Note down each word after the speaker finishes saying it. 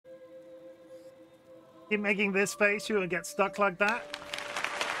Keep making this face, you will get stuck like that.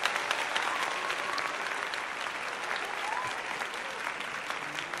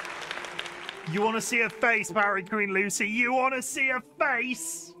 You want to see a face, Barry Queen Lucy? You want to see a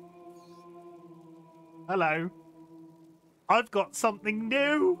face? Hello. I've got something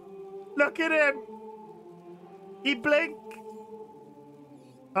new. Look at him. He blink.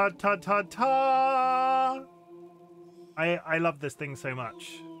 Ta ta ta ta. I love this thing so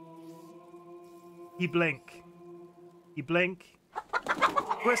much. He blink. He blink.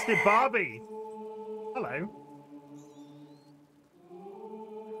 Twisted Barbie. Hello.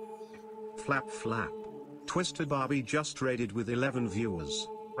 Flap flap. Twisted Barbie just raided with 11 viewers.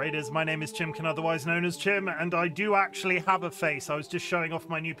 Raiders, my name is Chimkin, otherwise known as Chim, and I do actually have a face. I was just showing off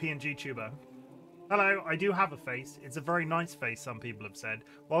my new PNG tuber. Hello, I do have a face. It's a very nice face, some people have said.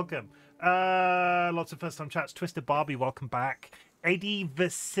 Welcome. Lots of first-time chats. Twisted Barbie, welcome back. Eddie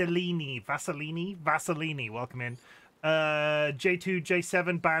Vasilini, welcome in. J2,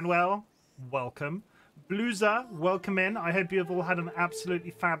 J7, Banwell, welcome. Bluza, welcome in. I hope you have all had an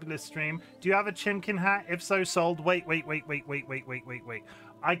absolutely fabulous stream. Do you have a Chimkin hat? If so, sold. Wait.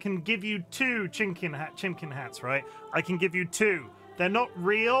 I can give you 2 Chimkin hats, right? I can give you 2. They're not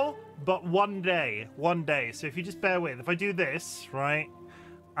real, but one day. So if you just bear with, if I do this, right?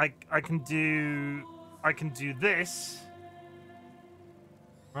 I can do this.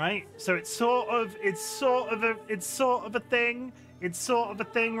 Right? So it's sort of a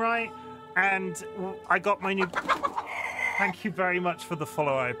thing, right? And I got my new... Thank you very much for the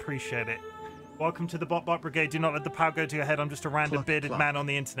follow. I appreciate it. Welcome to the Bot Brigade. Do not let the power go to your head. I'm just a random bearded man on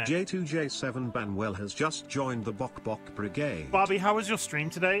the internet. J2J7 Banwell has just joined the Bok Brigade. Barbie, how was your stream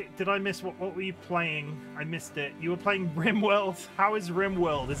today? Did I miss... What were you playing? I missed it. You were playing RimWorld. How is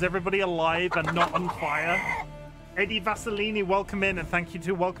RimWorld? Is everybody alive and not on fire? Eddie Vasilini, welcome in, and thank you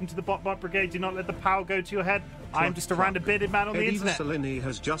too. Welcome to the Bot Brigade. Do not let the power go to your head. I am just a random bearded man on the internet. Eddie Vasilini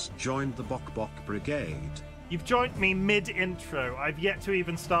has just joined the Bok Brigade. You've joined me mid-intro. I've yet to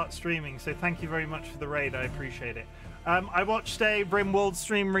even start streaming, so thank you very much for the raid. I appreciate it. I watched a RimWorld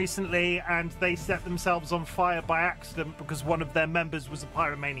stream recently, and they set themselves on fire by accident because one of their members was a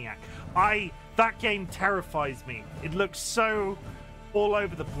pyromaniac. That game terrifies me. It looks so all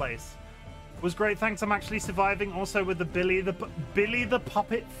over the place. Was great, thanks. I'm actually surviving. Also with the Billy the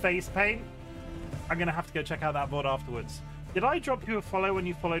Puppet face paint. I'm gonna have to go check out that VOD afterwards. Did I drop you a follow when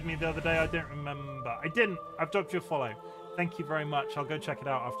you followed me the other day? I don't remember. I didn't. I've dropped you a follow. Thank you very much. I'll go check it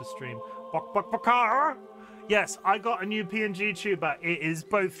out after stream. Bok. Yes, I got a new PNG tuber. It is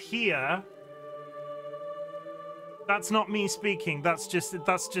both here. That's not me speaking. That's just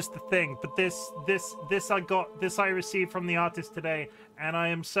the thing. But this I received from the artist today, and I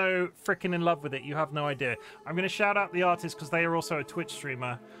am so freaking in love with it. You have no idea. I'm going to shout out the artist because they are also a Twitch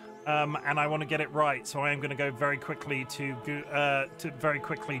streamer, and I want to get it right. So I am going to go very quickly to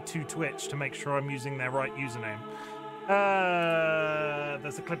Twitch to make sure I'm using their right username.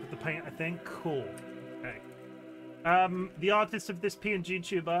 There's a clip of the paint, I think. Cool. Okay. The artist of this PNG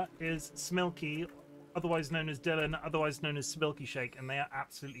tuber is Smilky, otherwise known as Dylan, otherwise known as Smilky Shake, and they are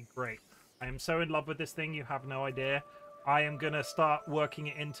absolutely great. I am so in love with this thing, you have no idea. I am going to start working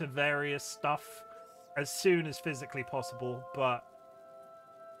it into various stuff as soon as physically possible, but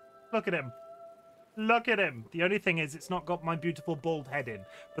look at him. Look at him. The only thing is it's not got my beautiful bald head in,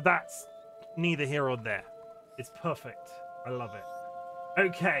 but that's neither here or there. It's perfect. I love it.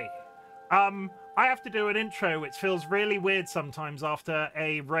 Okay. I have to do an intro, which feels really weird sometimes after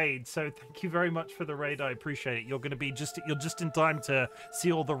a raid. So thank you very much for the raid. I appreciate it. You're going to be you're just in time to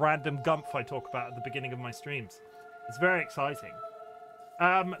see all the random gumph I talk about at the beginning of my streams. It's very exciting.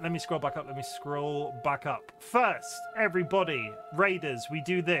 Let me scroll back up. First, everybody, raiders, we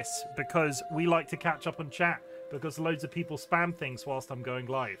do this because we like to catch up on chat because loads of people spam things whilst I'm going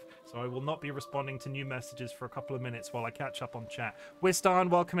live. So I will not be responding to new messages for a couple of minutes while I catch up on chat. Wistarn,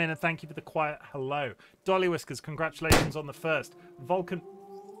 welcome in and thank you for the quiet hello. Dolly Whiskers, congratulations on the first. Vulcan,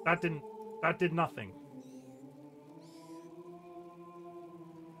 that did nothing.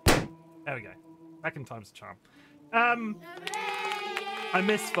 There we go. Second time's a charm. I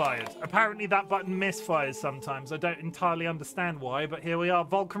misfired. Apparently that button misfires sometimes. I don't entirely understand why, but here we are.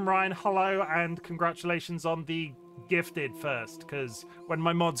 Vulcan Ryan, hello, and congratulations on the gifted first, because when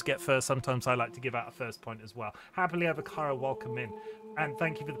my mods get first, sometimes I like to give out a first point as well. Happily Avocaro, welcome in. And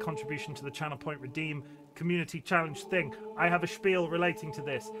thank you for the contribution to the channel point redeem. community challenge thing. I have a spiel relating to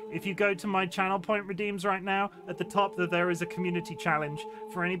this. If you go to my channel point redeems right now, at the top there is a community challenge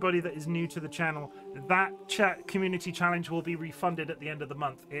for anybody that is new to the channel. That community challenge will be refunded at the end of the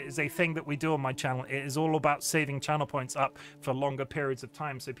month. It is a thing that we do on my channel. It is all about saving channel points up for longer periods of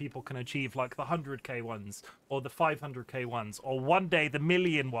time so people can achieve like the 100k ones or the 500k ones or one day the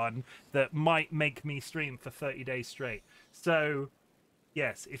million one that might make me stream for 30 days straight. So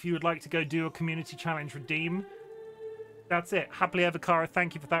yes, if you would like to go do a community challenge redeem, that's it. Happily Ever Kara,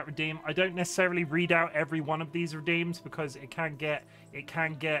 thank you for that redeem. I don't necessarily read out every one of these redeems because I get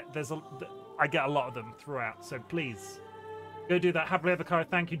a lot of them throughout. So please go do that. Happily Ever Kara,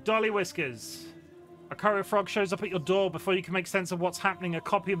 thank you. Dolly Whiskers. A courier frog shows up at your door before you can make sense of what's happening. A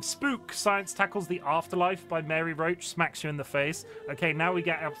copy of Spook, Science Tackles the Afterlife by Mary Roach smacks you in the face. Okay, now we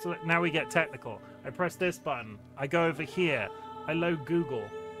get technical. I press this button. I go over here. I load Google.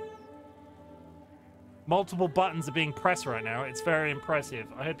 Multiple buttons are being pressed right now. It's very impressive.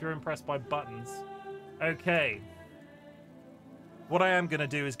 I hope you're impressed by buttons. Okay. What I am going to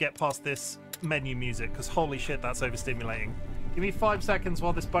do is get past this menu music, because holy shit, that's overstimulating. Give me 5 seconds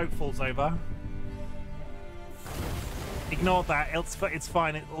while this boat falls over. Ignore that. It's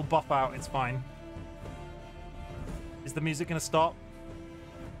fine. It'll buff out. It's fine. Is the music going to stop?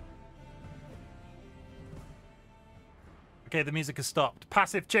 Okay, the music has stopped.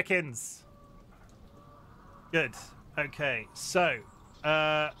 Passive chickens! Good. Okay, so,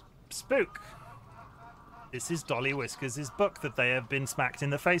 Spook. This is Dolly Whiskers' book that they have been smacked in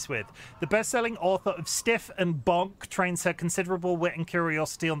the face with. The best-selling author of Stiff and Bonk trains her considerable wit and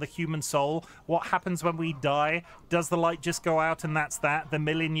curiosity on the human soul. What happens when we die? Does the light just go out and that's that? The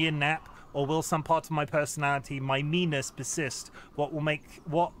million-year nap? Or will some part of my personality, my meanness, persist? What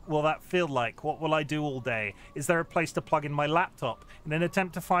will that feel like? What will I do all day? Is there a place to plug in my laptop? In an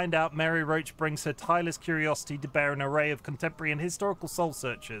attempt to find out, Mary Roach brings her tireless curiosity to bear an array of contemporary and historical soul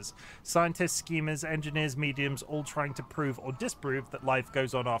searchers. Scientists, schemers, engineers, mediums, all trying to prove or disprove that life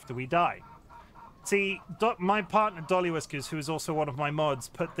goes on after we die. See, my partner Dolly Whiskers, who is also one of my mods,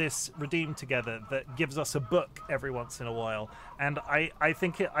 put this redeem together that gives us a book every once in a while, and I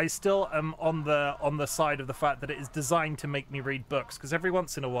think I still am on the side of the fact that it is designed to make me read books, because every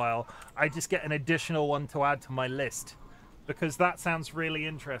once in a while I just get an additional one to add to my list, because that sounds really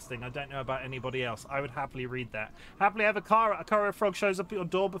interesting. I don't know about anybody else. I would happily read that. Happily Ever Kara, a courier frog shows up at your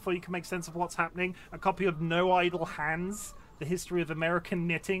door before you can make sense of what's happening. A copy of No Idle Hands, The History of American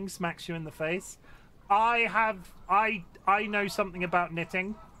Knitting, smacks you in the face. I know something about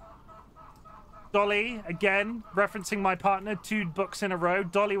knitting. Dolly, again, referencing my partner, 2 books in a row.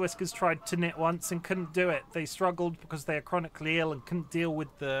 Dolly Whiskers tried to knit once and couldn't do it. They struggled because they are chronically ill and couldn't deal with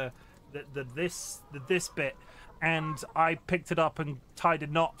this bit. And I picked it up and tied a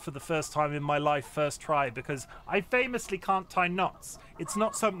knot for the first time in my life, first try, because I famously can't tie knots. It's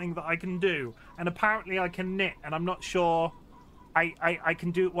not something that I can do. And apparently I can knit, and I'm not sure I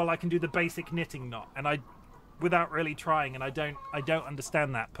can do, well, I can do the basic knitting knot, and without really trying, and I don't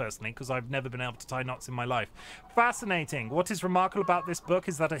understand that personally, because I've never been able to tie knots in my life. Fascinating. What is remarkable about this book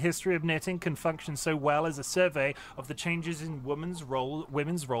is that A History of Knitting can function so well as a survey of the changes in women's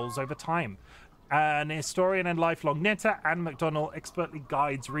roles over time. An historian and lifelong knitter, Anne MacDonald expertly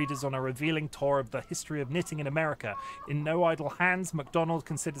guides readers on a revealing tour of the history of knitting in America. In No Idle Hands, MacDonald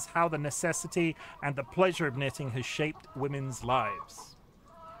considers how the necessity and the pleasure of knitting has shaped women's lives.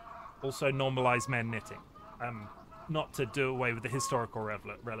 Also normalize men knitting. Not to do away with the historical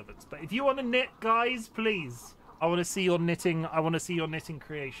relevance, but if you want to knit, guys, please. I want to see your knitting. I want to see your knitting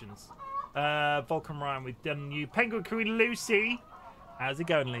creations. Vulcan Ryan, we've done you. Penguin Queen Lucy. How's it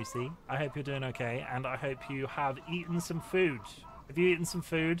going, Lucy? I hope you're doing okay, and I hope you have eaten some food. Have you eaten some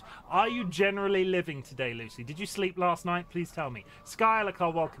food? Are you generally living today, Lucy? Did you sleep last night? Please tell me. Sky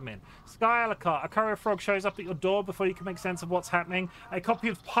Alakar, welcome in. Sky Alakar, a courier frog shows up at your door before you can make sense of what's happening. A copy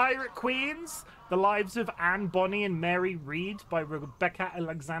of Pirate Queens, The Lives of Anne Bonny and Mary Read by Rebecca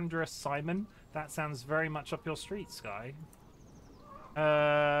Alexandra Simon. That sounds very much up your street, Sky.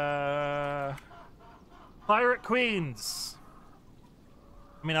 Pirate Queens.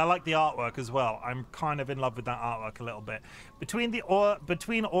 I mean, I like the artwork as well. I'm kind of in love with that artwork a little bit. Between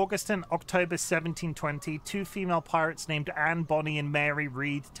August and October 1720, 2 female pirates named Anne Bonny and Mary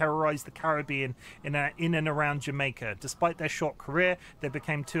Read terrorized the Caribbean in and around Jamaica. Despite their short career, they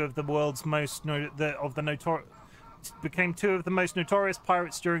became 2 of the world's most notorious became two of the most notorious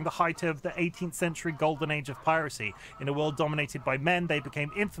pirates during the height of the 18th century golden age of piracy. In a world dominated by men, they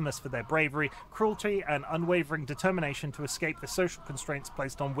became infamous for their bravery, cruelty, and unwavering determination to escape the social constraints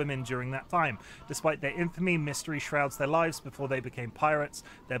placed on women during that time. Despite their infamy, mystery shrouds their lives before they became pirates.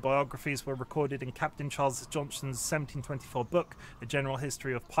 Their biographies were recorded in Captain Charles Johnston's 1724 book, A General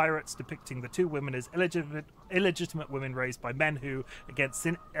History of Pirates, depicting the two women as illegitimate women raised by men who, against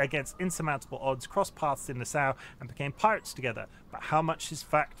insurmountable odds, crossed paths in Nassau and became pirates together. But how much is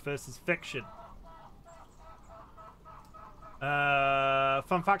fact versus fiction?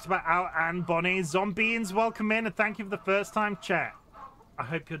 Fun fact about Al and Bonnie. Zombeans, welcome in and thank you for the first time chat. I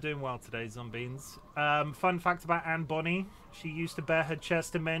hope you're doing well today, Zombeans. Fun fact about Anne Bonny. She used to bare her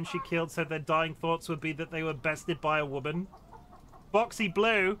chest to men she killed so their dying thoughts would be that they were bested by a woman. Boxy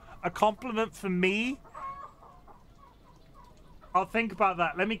Blue, a compliment for me? I'll think about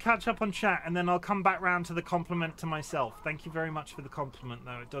that. Let me catch up on chat and then I'll come back round to the compliment to myself. Thank you very much for the compliment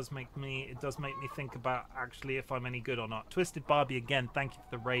though. It does make me think about actually if I'm any good or not. Twisted Barbie again, thank you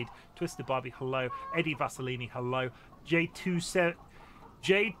for the raid. Twisted Barbie, hello. Eddie Vasilini, hello. J2J7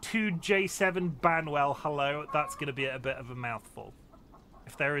 Banwell, hello. That's going to be a bit of a mouthful.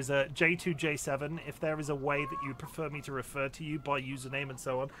 If there is a J2J7, if there is a way that you prefer me to refer to you by username and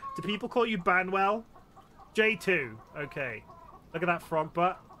so on. Do people call you Banwell? J2, okay. Look at that frog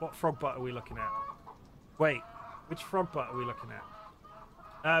butt. What frog butt are we looking at? Wait, which frog butt are we looking at?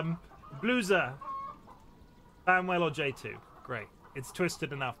 Blueser. Banwell or J2? Great. It's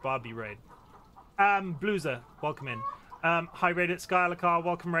twisted enough, Barbie Raid. Blueser, welcome in. Hi Raiders, Skylar,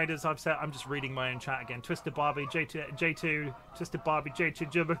 welcome Raiders. I'm just reading my own chat again. Twisted Barbie, J2, Twisted Barbie,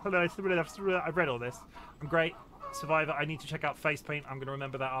 J2. I've read all this. I'm great. Survivor, I need to check out Facepaint. I'm going to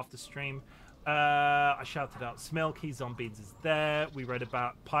remember that after stream. I shouted out Smilky, Zombies is there. We read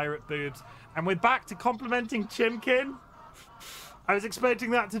about pirate boobs. And we're back to complimenting Chimkin. I was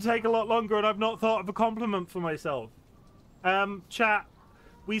expecting that to take a lot longer and I've not thought of a compliment for myself. Chat,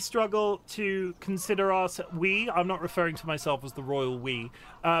 we struggle to consider us, I'm not referring to myself as the royal we.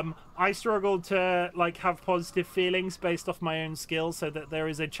 I struggle to like have positive feelings based off my own skills so that there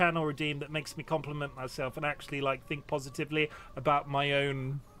is a channel redeem that makes me compliment myself and actually like think positively about my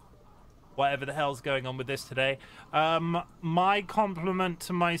own whatever the hell's going on with this today. My compliment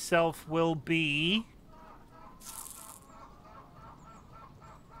to myself will be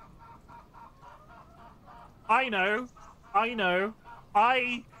I know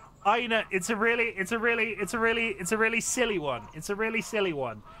it's a really silly one. It's a really silly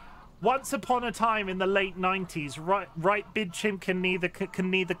one. Once upon a time in the late 90s, right Bid Chimp can neither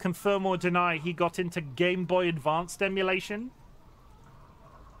confirm or deny he got into Game Boy Advanced emulation.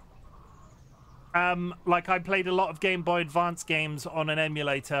 Like I played a lot of Game Boy Advance games on an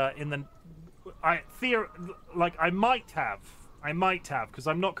emulator in the I might have because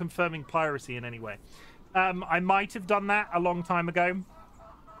I'm not confirming piracy in any way. I might have done that a long time ago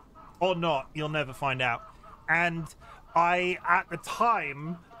or not, you'll never find out. And I at the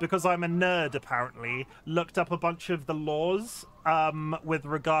time, because I'm a nerd apparently, looked up a bunch of the laws with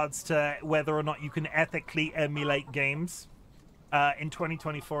regards to whether or not you can ethically emulate games. In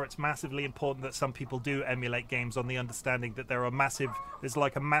 2024, it's massively important that some people do emulate games on the understanding that there's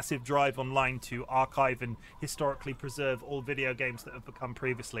like a massive drive online to archive and historically preserve all video games that have come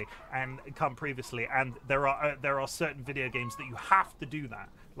previously. And there are certain video games that you have to do that,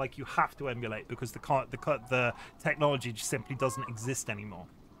 like you have to emulate because the technology just simply doesn't exist anymore.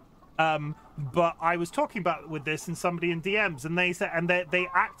 But I was talking about with this and somebody in DMs, and they said, and they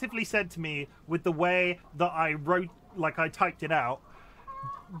actively said to me with the way that I wrote. Like I typed it out,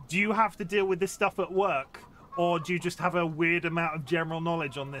 do you have to deal with this stuff at work or do you just have a weird amount of general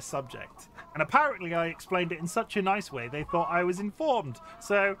knowledge on this subject? And apparently I explained it in such a nice way they thought I was informed.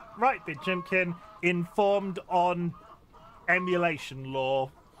 So right, Bid Jimkin, informed on emulation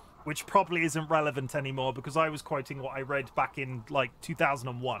law, which probably isn't relevant anymore because I was quoting what I read back in like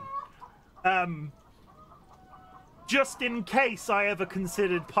 2001. Just in case I ever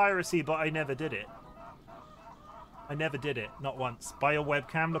considered piracy, but I never did it. I never did it, not once. Buy a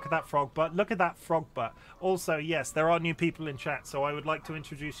webcam, look at that frog butt. Look at that frog butt. Also, yes, there are new people in chat, so I would like to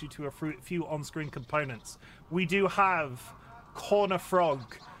introduce you to a few on-screen components. We do have Corner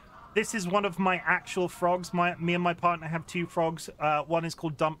Frog. This is one of my actual frogs. Me and my partner have two frogs. One is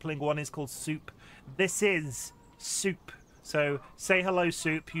called Dumpling, one is called Soup. This is Soup. So say hello,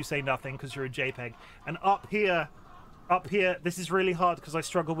 Soup. You say nothing because you're a JPEG. And up here, this is really hard because I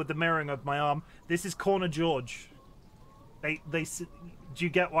struggle with the mirroring of my arm. This is Corner George. Do you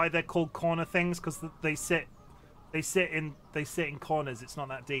get why they're called corner things? Because they sit They sit in corners. It's not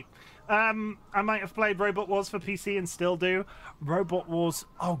that deep. I might have played Robot Wars for PC and still do. Robot Wars.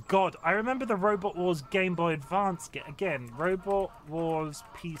 Oh God, I remember the Robot Wars Game Boy Advance. Again, Robot Wars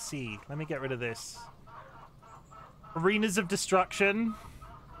PC. Let me get rid of this. Arenas of Destruction.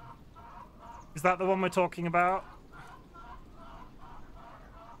 Is that the one we're talking about?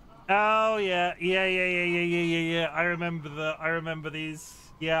 Oh yeah. I remember these.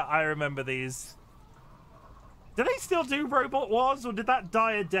 Yeah, I remember these. Do they still do Robot Wars, or did that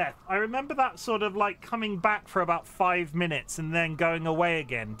die a death? I remember that sort of like coming back for about 5 minutes and then going away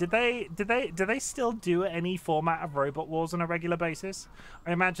again. Do they still do any format of Robot Wars on a regular basis?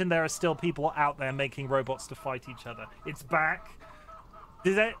 I imagine there are still people out there making robots to fight each other. It's back.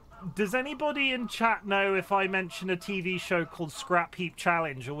 Does anybody in chat know if I mention a TV show called Scrap Heap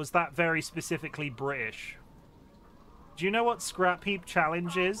Challenge, or was that very specifically British? Do you know what Scrap Heap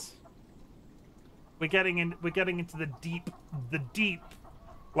Challenge is? We're getting into the deep,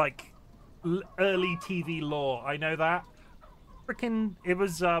 like, early TV lore. I know that. Frickin', it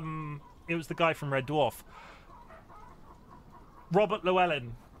was the guy from Red Dwarf. Robert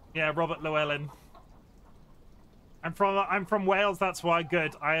Llewellyn. Yeah, Robert Llewellyn. I'm from Wales. That's why.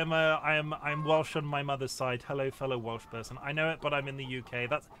 Good. I'm Welsh on my mother's side. Hello, fellow Welsh person. I know it, but I'm in the UK.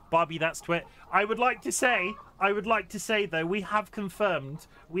 That's Barbie. That's twit. I would like to say though, we have confirmed.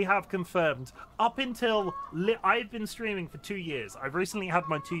 Up until I've been streaming for 2 years. I've recently had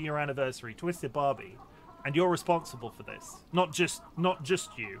my 2-year anniversary. Twisted Barbie, and you're responsible for this. Not just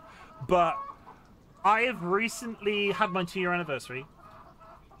you, but I have recently had my 2-year anniversary.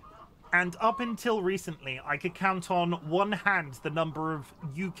 And up until recently, I could count on one hand the number of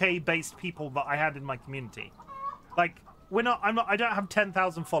UK-based people that I had in my community. Like, I don't have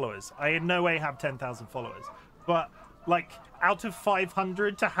 10,000 followers. I in no way have 10,000 followers. But, like, out of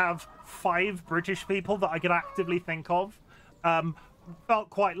 500 to have 5 British people that I could actively think of, felt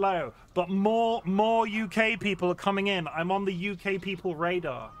quite low. But more UK people are coming in. I'm on the UK people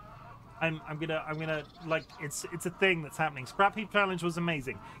radar. I'm gonna like it's a thing that's happening. Scrap Heap Challenge was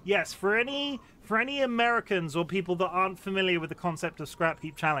amazing. Yes, for any Americans or people that aren't familiar with the concept of Scrap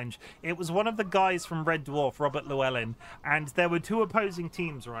Heap Challenge, it was one of the guys from Red Dwarf, Robert Llewellyn, and there were 2 opposing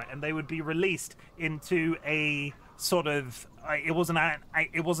teams, right? And they would be released into a sort of it wasn't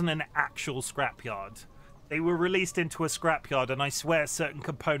an actual scrapyard. They were released into a scrapyard, and I swear certain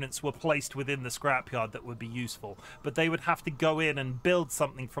components were placed within the scrapyard that would be useful. But they would have to go in and build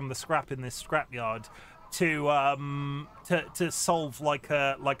something from the scrap in this scrapyard to solve like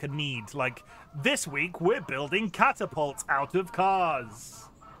a need. Like, this week we're building catapults out of cars.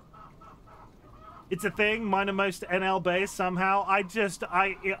 It's a thing. Mine are most NL based somehow.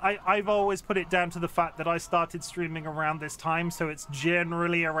 I've always put it down to the fact that I started streaming around this time, so it's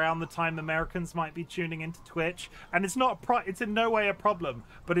generally around the time Americans might be tuning into Twitch, and it's not it's in no way a problem,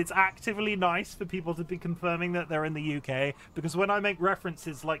 but it's actively nice for people to be confirming that they're in the UK, because when I make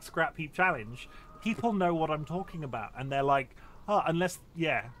references like Scrap Heap Challenge, people know what I'm talking about, and they're like, oh, unless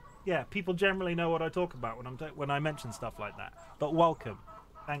yeah, people generally know what I talk about when I mention stuff like that. But welcome,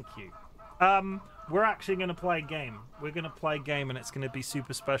 thank you. We're actually going to play a game. We're going to play a game, and it's going to be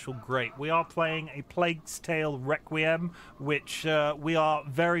super special. Great. We are playing a Plague's Tale Requiem, which we are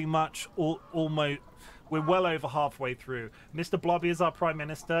very much almost... We're well over halfway through. Mr. Blobby is our Prime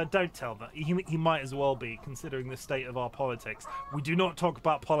Minister. Don't tell that. He might as well be, considering the state of our politics. We do not talk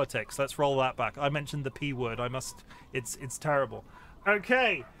about politics. Let's roll that back. I mentioned the P word. I must... It's terrible.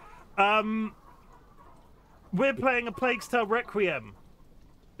 Okay. We're playing a Plague's Tale Requiem.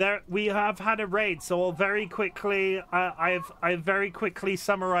 We have had a raid, so I'll very quickly. I've very quickly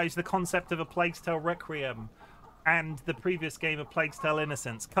summarized the concept of a Plague's Tale Requiem and the previous game of Plague's Tale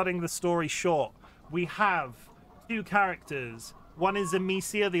Innocence. Cutting the story short, we have 2 characters. One is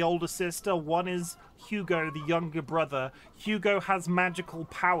Amicia, the older sister. One is Hugo, the younger brother. Hugo has magical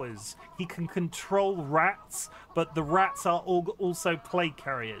powers. He can control rats, but the rats are also plague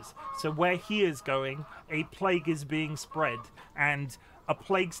carriers. So where he is going, a plague is being spread, and A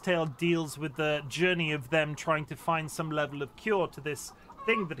Plague's Tale deals with the journey of them trying to find some level of cure to this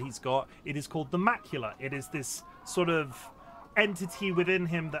thing that he's got. It is called the Macula. It is this sort of entity within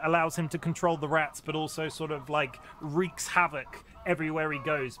him that allows him to control the rats, but also sort of like wreaks havoc everywhere he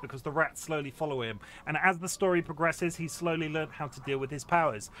goes because the rats slowly follow him. And as the story progresses, he slowly learned how to deal with his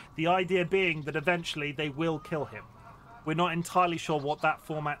powers. The idea being that eventually they will kill him. We're not entirely sure what that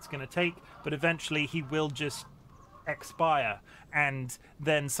format's going to take, but eventually he will just expire, and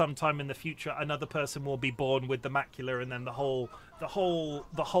then sometime in the future another person will be born with the macula, and then the whole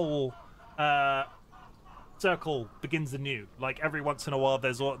circle begins anew. Like every once in a while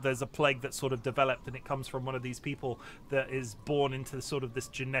there's a plague that's sort of developed, and it comes from one of these people that is born into sort of this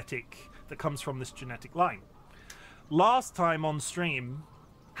genetic, that comes from this genetic line. Last time on stream,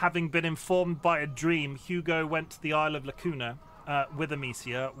 having been informed by a dream, Hugo went to the Isle of Lacuna with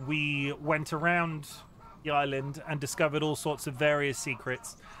Amicia. We went around the island and discovered all sorts of various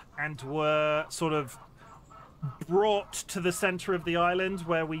secrets, and were sort of brought to the center of the island,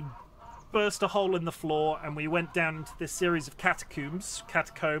 where we burst a hole in the floor and we went down into this series of catacombs,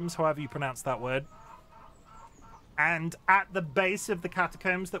 however you pronounce that word. And at the base of the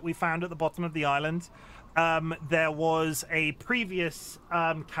catacombs that we found at the bottom of the island, there was a previous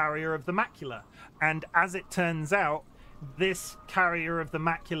carrier of the Macula. And as it turns out, this carrier of the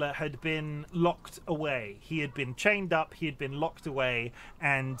Macula had been locked away. He had been chained up, he had been locked away,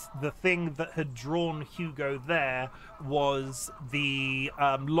 and the thing that had drawn Hugo there was the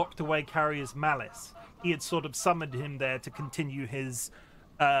locked away carrier's malice. He had sort of summoned him there to continue his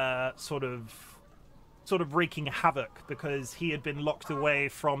sort of wreaking havoc, because he had been locked away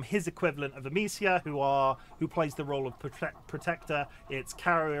from his equivalent of Amicia, who plays the role of protector. It's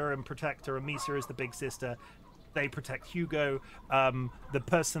carrier and protector. Amicia is the big sister. They protect Hugo. The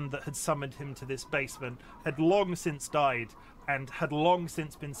person that had summoned him to this basement had long since died and had long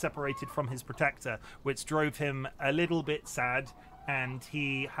since been separated from his protector, which drove him a little bit sad, and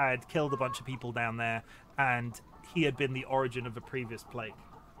he had killed a bunch of people down there, and he had been the origin of a previous plague.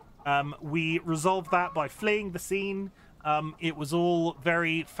 We resolved that by fleeing the scene. It was all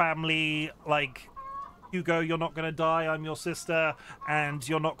very family, like, Hugo, you're not going to die, I'm your sister, and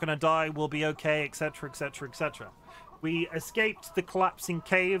you're not going to die, we'll be okay, etc, etc, etc. We escaped the collapsing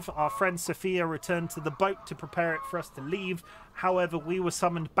cave. Our friend Sophia returned to the boat to prepare it for us to leave. However, we were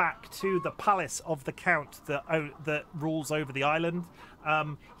summoned back to the palace of the Count that rules over the island.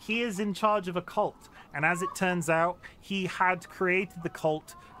 He is in charge of a cult, and as it turns out, he had created the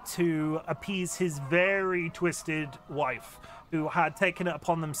cult to appease his very twisted wife, who had taken it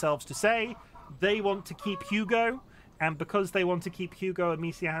upon themselves to say they want to keep Hugo, and because they want to keep Hugo,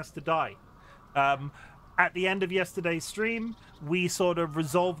 Amicia has to die. At the end of yesterday's stream, we sort of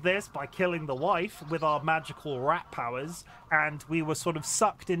resolved this by killing the wife with our magical rat powers, and we were sort of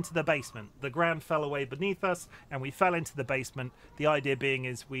sucked into the basement. The ground fell away beneath us, and we fell into the basement. The idea being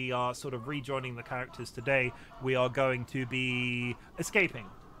is we are sort of rejoining the characters today. We are going to be escaping,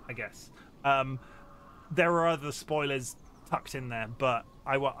 I guess. There are other spoilers tucked in there, but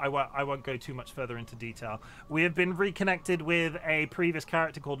I won't go too much further into detail. We have been reconnected with a previous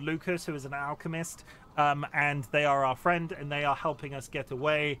character called Lucas, who is an alchemist, and they are our friend, and they are helping us get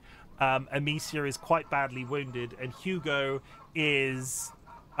away. Amicia is quite badly wounded, and Hugo is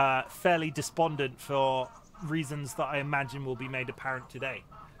fairly despondent for reasons that I imagine will be made apparent today.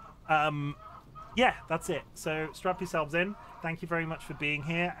 Yeah, that's it. So strap yourselves in. Thank you very much for being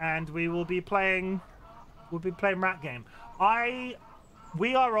here, and we will be playing Rat Game.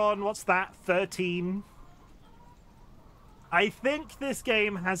 We are on, what's that, 13? I think this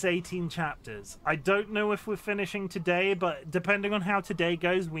game has 18 chapters. I don't know if we're finishing today, but depending on how today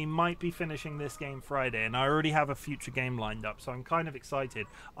goes, we might be finishing this game Friday, and I already have a future game lined up, so I'm kind of excited.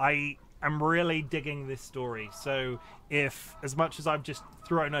 I'm really digging this story, so if, as much as I've just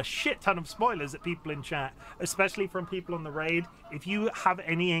thrown a shit ton of spoilers at people in chat, especially from people on the raid, if you have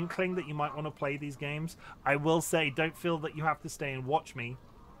any inkling that you might want to play these games, I will say don't feel that you have to stay and watch me.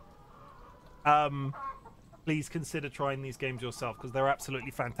 Please consider trying these games yourself, because they're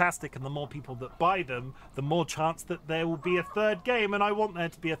absolutely fantastic, and the more people that buy them, the more chance that there will be a third game, and I want there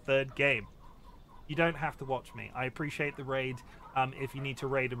to be a third game. You don't have to watch me. I appreciate the raid. If you need to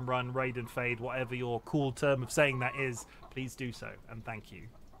raid and run, raid and fade, whatever your cool term of saying that is, please do so, and thank you.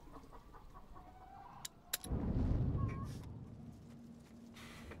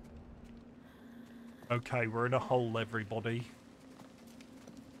 Okay, we're in a hole, everybody.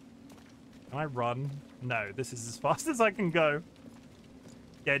 Can I run? No, this is as fast as I can go.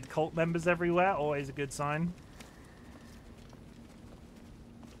 Dead cult members everywhere, always a good sign.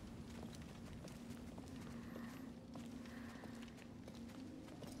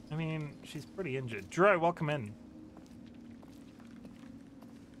 I mean, she's pretty injured. Dro, welcome in.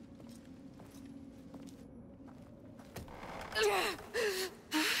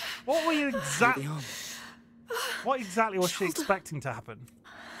 What were you exactly... What exactly was she expecting to happen?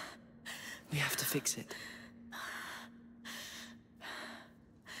 We have to fix it.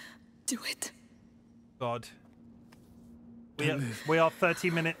 Do it. God. We are 30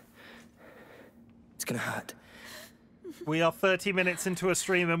 minutes... It's gonna hurt. We are 30 minutes into a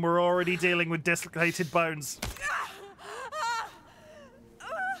stream and we're already dealing with dislocated bones.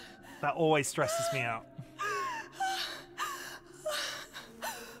 That always stresses me out.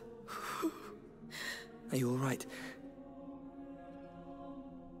 Are you all right?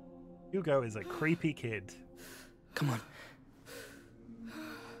 Hugo is a creepy kid. Come on.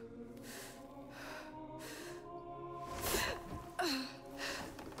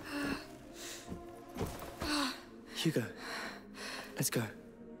 Hugo, let's go.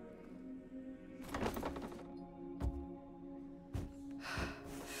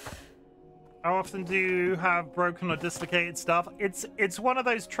 How often do you have broken or dislocated stuff? It's one of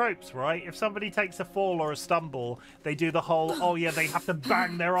those tropes, right? If somebody takes a fall or a stumble, they do the whole, oh yeah, they have to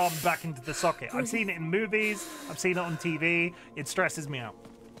bang their arm back into the socket. I've seen it in movies, I've seen it on TV. It stresses me out.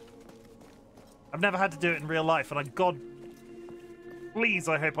 I've never had to do it in real life, and God, please,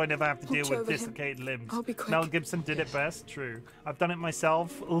 I hope I never have to deal with dislocated limbs. I'll be quick. Mel Gibson did it best, true. I've done it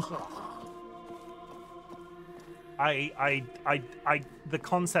myself. Ugh. The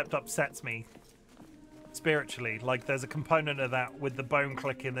concept upsets me spiritually. Like, there's a component of that with the bone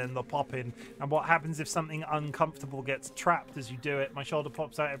clicking and the popping. And what happens if something uncomfortable gets trapped as you do it? My shoulder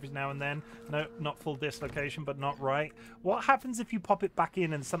pops out every now and then. No, not full dislocation, but not right. What happens if you pop it back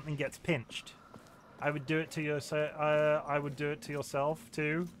in and something gets pinched? I would do it to yourself. I would do it to yourself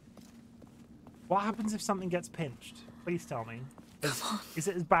too. What happens if something gets pinched? Please tell me. Is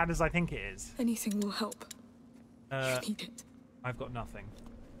it as bad as I think it is? Anything will help. You need it. I've got nothing.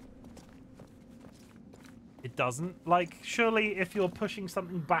 It doesn't? Like, surely if you're pushing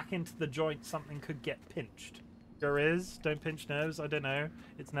something back into the joint, something could get pinched. There is. Don't pinch nerves. I don't know.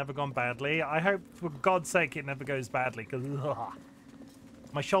 It's never gone badly. I hope, for God's sake, it never goes badly, because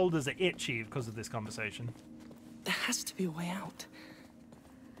my shoulders are itchy because of this conversation. There has to be a way out.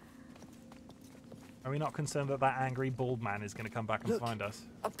 Are we not concerned that that angry bald man is going to come back and Look, find us?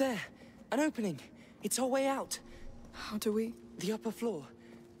 Up there. An opening. It's our way out. How do we? The upper floor.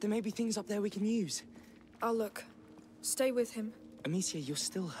 There may be things up there we can use. I'll look. Stay with him. Amicia, you're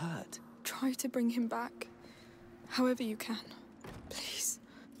still hurt. Try to bring him back. However you can. Please.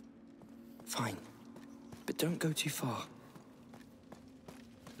 Fine. But don't go too far.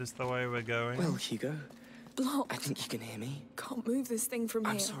 Is this the way we're going? Well, Hugo. Blocked. I think you can hear me. Can't move this thing from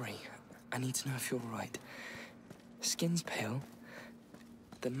here. I'm sorry. I need to know if you're all right. Skin's pale.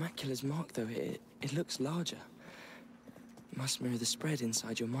 The macula's marked, though. It looks larger. Must mirror the spread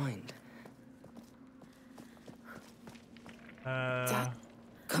inside your mind. That Let me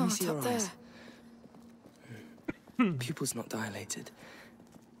cart see your up eyes. there. Pupils not dilated.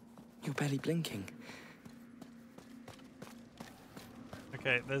 You're barely blinking.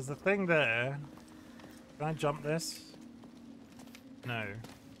 Okay, there's a thing there. Can I jump this? No.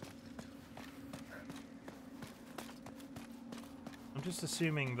 I'm just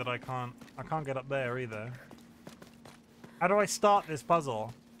assuming that I can't get up there either. How do I start this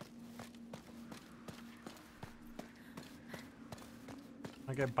puzzle?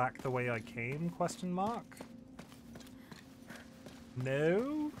 I go back the way I came? Question mark?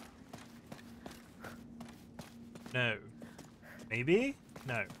 No? No. Maybe?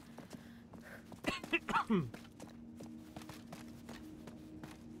 No.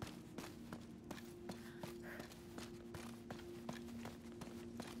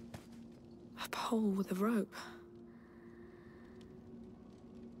 A pole with a rope.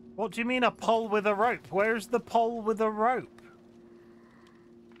 What do you mean a pole with a rope? Where's the pole with a rope?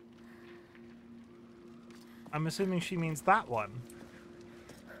 I'm assuming she means that one.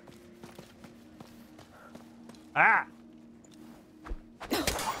 Ah!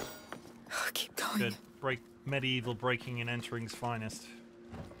 Keep going. Good. Medieval breaking and entering's finest.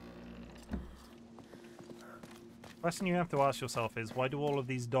 Question you have to ask yourself is, why do all of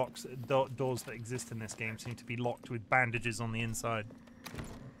these doors that exist in this game seem to be locked with bandages on the inside?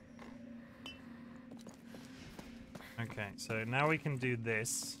 Okay, so now we can do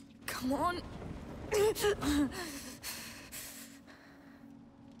this. Come on.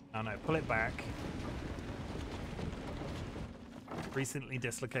 Oh no, pull it back. Recently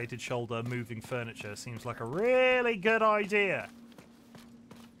dislocated shoulder, moving furniture seems like a really good idea.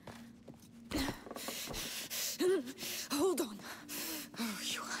 Hold on. Oh,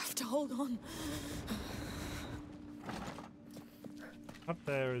 you have to hold on. Up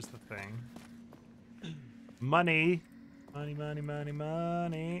there is the thing. Money. Money, money, money,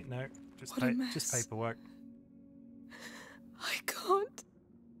 money. No, just just paperwork. I can't.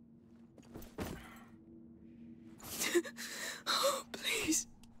 Oh, please.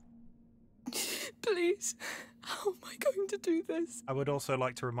 Please. How am I going to do this? I would also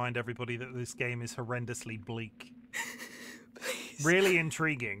like to remind everybody that this game is horrendously bleak. Please. Really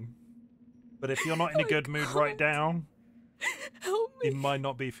intriguing. But if you're not in a good mood right now, Help me. it might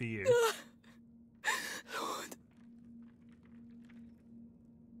not be for you. Lord.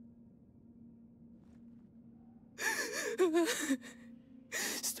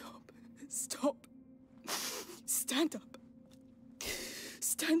 Stop. Stop. Stand up.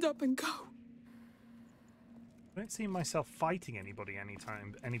 Stand up and go. I don't see myself fighting anybody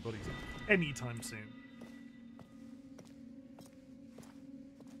anytime soon.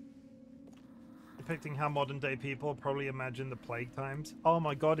 Depicting how modern day people probably imagine the plague times. Oh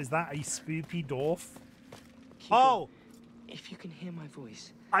my god, is that a spoopy dwarf? Hugo, Oh! If you can hear my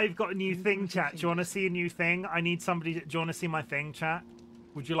voice. I've got a new thing, chat. Do you want to see a new thing? I need somebody to... Do you want to see my thing, chat?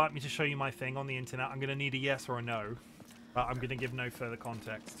 Would you like me to show you my thing on the internet? I'm going to need a yes or a no. But I'm going to give no further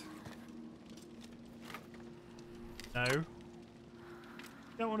context. No? You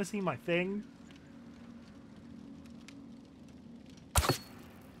don't want to see my thing?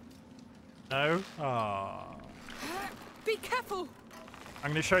 No? Ah. Be careful.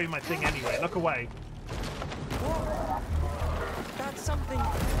 I'm going to show you my thing anyway. Look away. That's something.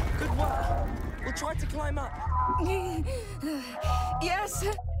 Good work. We'll try to climb up. Yes.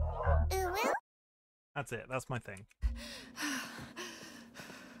 That's it. That's my thing.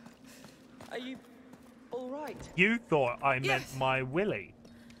 Are you all right? You thought I meant Yes. my willy.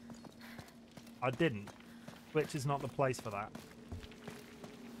 I didn't. Which is not the place for that.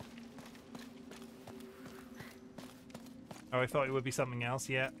 Oh, I thought it would be something else.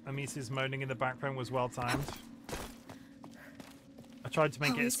 Yeah, Amicia's moaning in the background was well timed. I tried to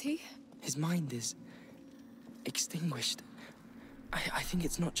make How it. is he? His mind is extinguished. I think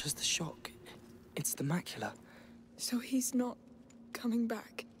it's not just the shock. It's the macula. So he's not coming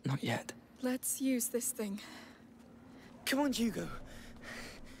back. Not yet. Let's use this thing. Come on, Hugo.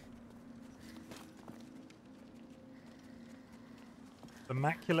 The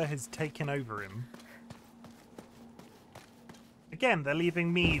macula has taken over him. Again, they're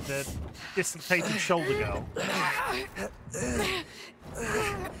leaving me the dissipated shoulder girl.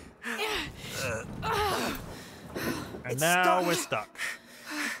 And now we're stuck.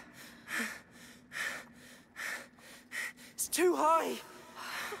 It's too high.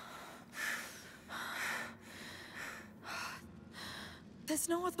 There's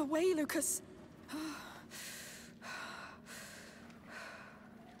no other way, Lucas.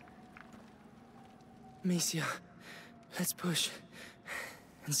 Amicia, let's push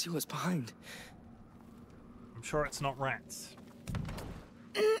and see what's behind. I'm sure it's not rats.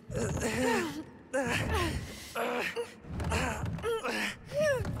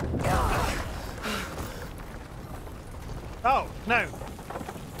 Oh, no.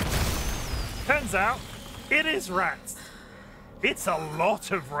 Turns out, it is rats. It's a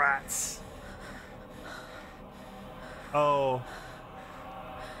lot of rats. Oh.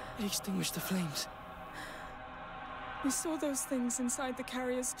 It extinguished the flames. We saw those things inside the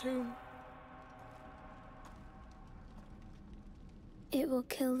carrier's tomb. It will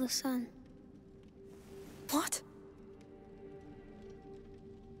kill the sun. What?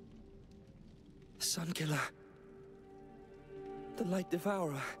 The sun killer. The light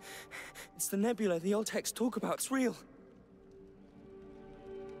devourer. It's the nebula the old texts talk about. It's real.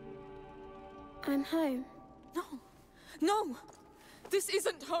 I'm home. No. No! This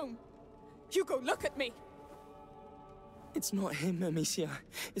isn't home. Hugo, look at me. It's not him, Amicia.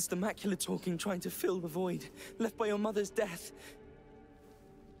 It's the macula talking, trying to fill the void left by your mother's death.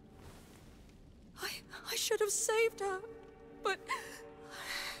 I should have saved her, but...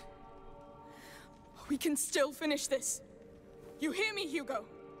 We can still finish this. You hear me, Hugo?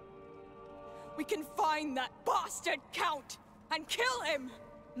 We can find that bastard Count and kill him!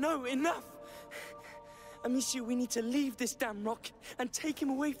 No, enough! Amicia, we need to leave this damn rock and take him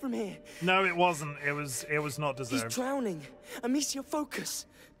away from here. No, it wasn't. It was not He's deserved. drowning. Amicia, focus.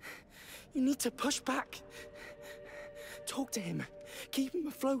 You need to push back. Talk to him. Keep him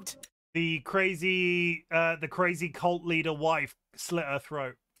afloat. The crazy cult leader wife slit her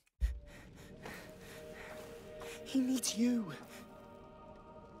throat. He needs you.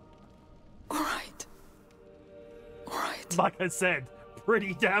 All right. All right. Like I said,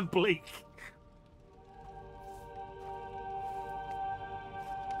 pretty damn bleak.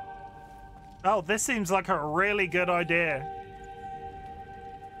 Oh, this seems like a really good idea.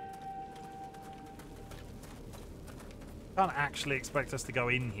 Can't actually expect us to go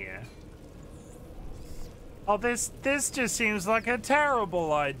in here. Oh, this just seems like a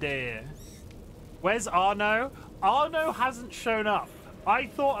terrible idea. Where's Arno? Arno hasn't shown up. I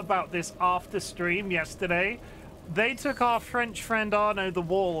thought about this after stream yesterday. They took our French friend Arno the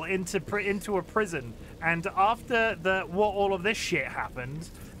Wall into a prison, and after all of this shit happened,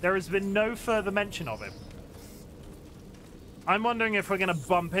 there has been no further mention of him. I'm wondering if we're going to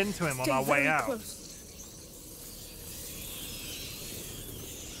bump into him on our way out. Close.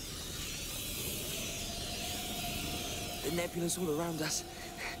 The nebula's all around us.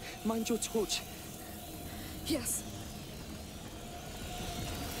 Mind your torch. Yes.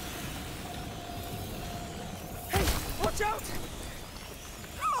 Hey, watch out!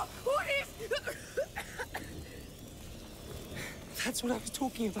 Oh, what is... That's what I was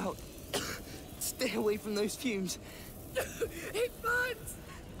talking about. Stay away from those fumes. It burns!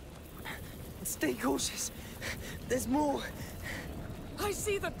 Stay cautious. There's more. I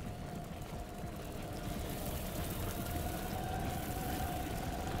see them.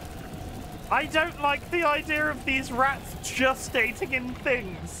 I don't like the idea of these rats gestating in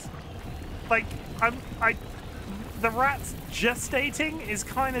things. Like, the rats gestating is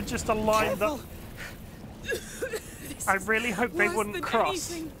kind of just a line Careful. that I really hope they wouldn't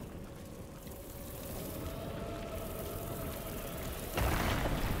cross. Anything.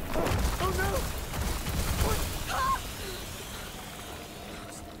 Oh no!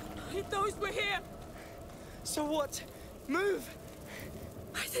 Those were here. So what? Move!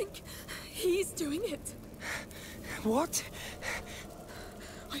 I think he's doing it. What?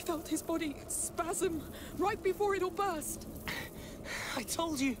 I felt his body spasm right before it all burst. I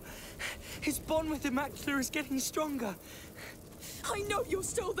told you. His bond with the Macula is getting stronger. I know you're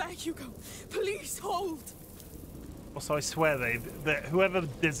still there, Hugo. Please hold. Also, I swear that whoever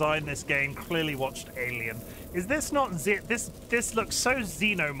designed this game clearly watched Alien. Is this not this looks so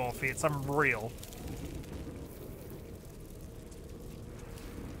xenomorphy, it's unreal.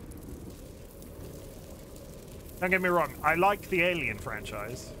 Don't get me wrong, I like the Alien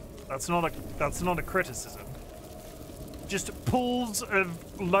franchise. That's not a criticism. Just pools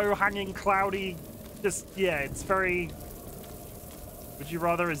of low-hanging, cloudy, yeah, it's very... Would you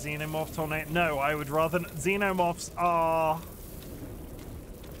rather a xenomorph tornado? No, I would rather... Xenomorphs are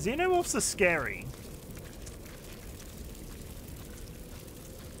scary.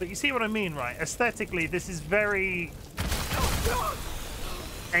 But you see what I mean, right? Aesthetically, this is very...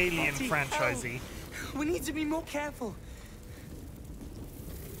 Alien franchisey. We need to be more careful.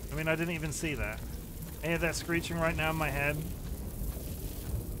 I mean, I didn't even see that. I hear that screeching right now in my head.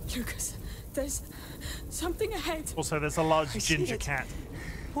 Lucas, there's something ahead. Also, there's a large I see ginger it. cat.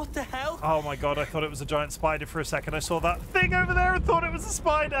 What the hell? Oh my god, I thought it was a giant spider for a second. I saw that thing over there and thought it was a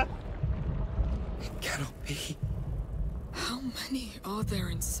spider. It cannot be. How many are there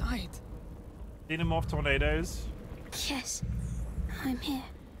inside? Xenomorph tornadoes. Yes, I'm here.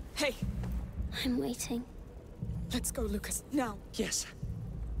 Hey, I'm waiting. let's go, Lucas. Now. Yes.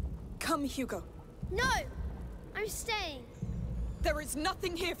 Come, Hugo. No! I'm staying. There is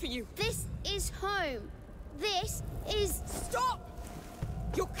nothing here for you. This is home. This is... Stop!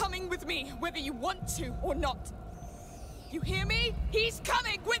 You're coming with me, whether you want to or not. You hear me? He's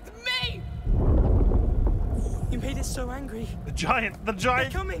coming with me! You made us so angry. The giant. They're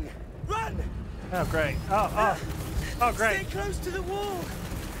coming! Run! Oh, great. Oh, great. Stay close to the wall!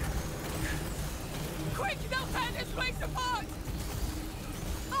 Quick, they'll tear this place apart!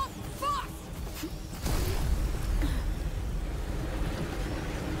 Up fast!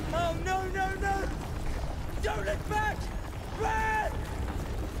 Oh, no, no, no! Don't look back! Run!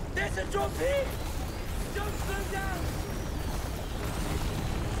 There's a drop here! Don't slow down!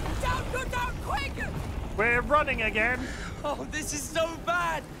 Down, go down, quick! We're running again. Oh, this is so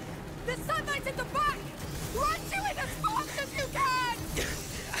bad! The sunlight's at the back! Run to it as fast as you can!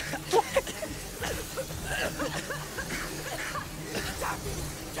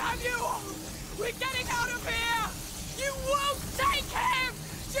 Damn you! We're getting out of here! You won't take him!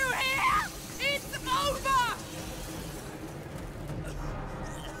 You hear? It's over!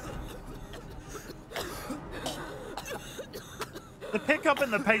 The pickup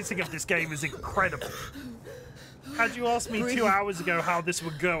and the pacing of this game is incredible. Had you asked me 2 hours ago how this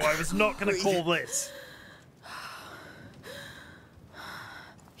would go, I was not going to call this.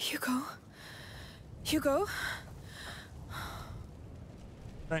 Hugo? Hugo?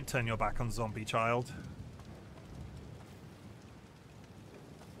 Don't turn your back on Zombie Child.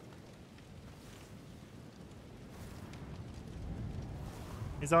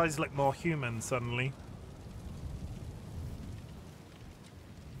 His eyes look more human suddenly.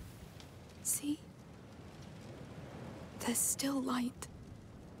 See? There's still light.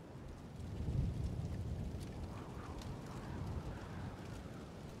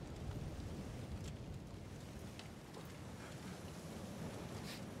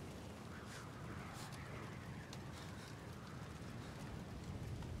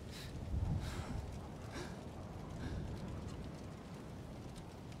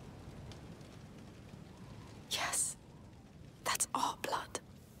 Yes, that's our blood.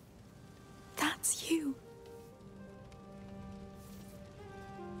 That's you.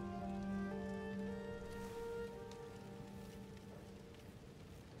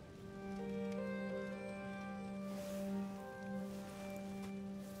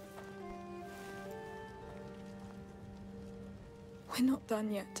 We're not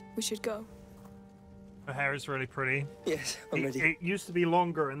done yet. We should go. Her hair is really pretty. Yes, I'm ready. It used to be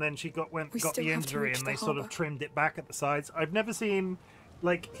longer, and then she got We the still have to injury, reach and the they sort of harbour. trimmed it back at the sides. I've never seen,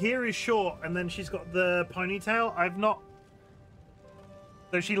 like, here is short, and then she's got the ponytail. I've not.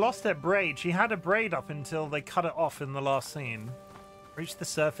 So she lost her braid. She had a braid up until they cut it off in the last scene. Reach the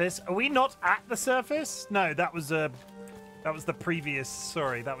surface. Are we not at the surface? No, that was the previous.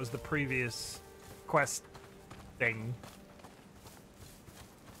 Sorry, that was the previous quest thing.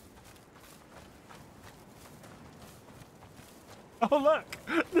 Oh, look!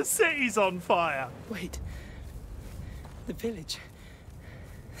 The city's on fire! Wait. The village.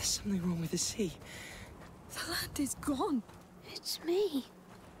 There's something wrong with the sea. The land is gone. It's me.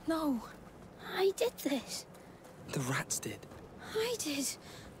 No. I did this. The rats did. I did.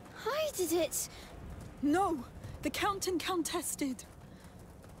 I did it. No. The Count and Countess did.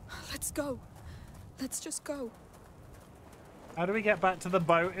 Let's go. Let's just go. How do we get back to the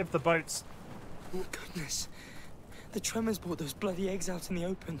boat if the boat's... Oh, goodness. The tremors brought those bloody eggs out in the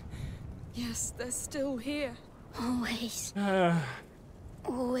open. Yes, they're still here. Always.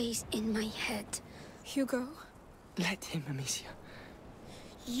 Always in my head. Hugo? Let him, Amicia.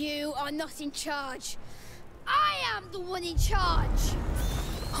 You are not in charge. I am the one in charge.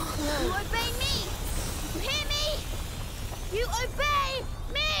 You obey me. You hear me? You obey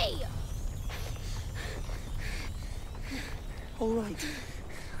me. All right.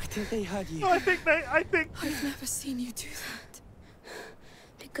 I think they heard you. I think... I've never seen you do that.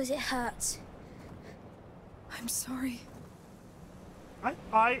 Because it hurts. I'm sorry.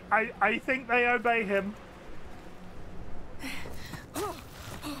 I think they obey him.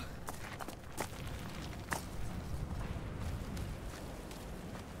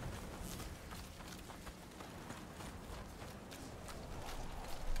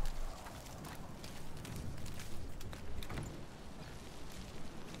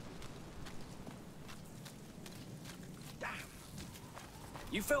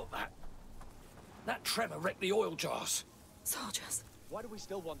 You felt that? That tremor wrecked the oil jars. Soldiers. Why do we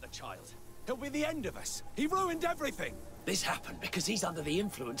still want the child? He'll be the end of us. He ruined everything. This happened because he's under the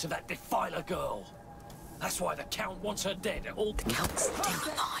influence of that defiler girl. That's why the Count wants her dead at all. The Count's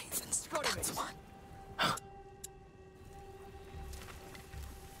still alive, and that's one.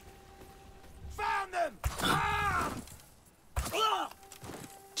 Found them! Ah! Ah!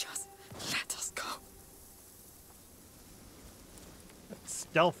 Just let us go.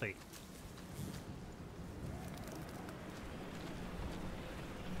 Stealthy.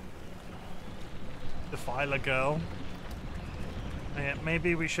 Defiler girl. Yeah,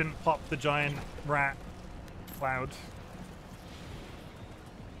 maybe we shouldn't pop the giant rat cloud.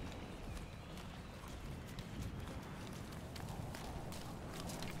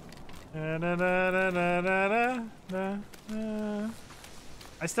 I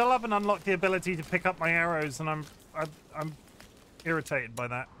still haven't unlocked the ability to pick up my arrows, and I'm irritated by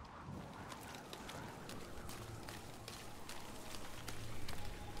that.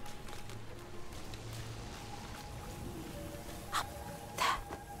 There,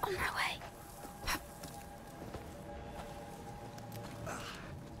 on my way.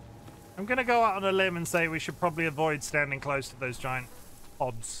 I'm gonna go out on a limb and say we should probably avoid standing close to those giant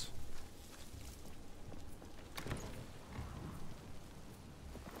pods.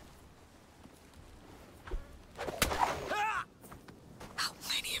 How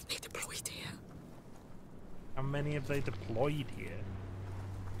many have they deployed here? How many have they deployed here?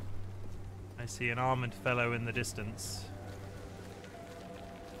 I see an armored fellow in the distance.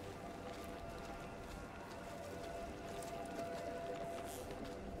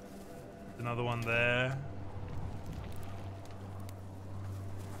 Another one there.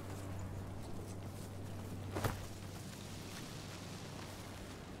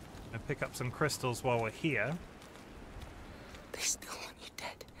 I pick up some crystals while we're here. They still want you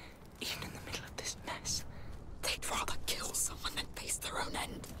dead, even in the middle of this mess. They'd rather kill someone than face their own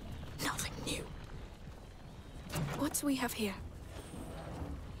end. Nothing new. What do we have here?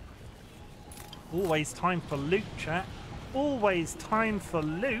 Always time for loot, chat. Always time for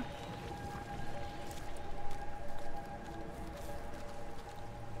loot.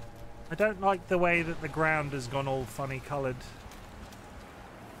 I don't like the way that the ground has gone all funny coloured.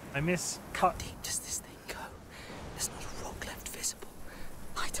 I miss How deep does this thing go? There's not a rock left visible.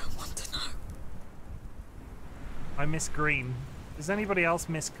 I don't want to know. I miss green. Does anybody else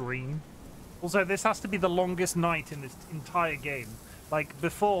miss green? Also, this has to be the longest night in this entire game. Like,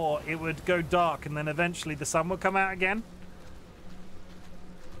 before, it would go dark and then eventually the sun would come out again.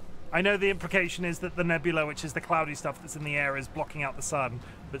 I know the implication is that the nebula, which is the cloudy stuff that's in the air, is blocking out the sun,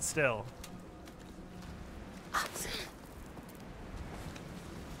 but still.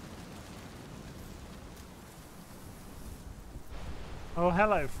 Oh,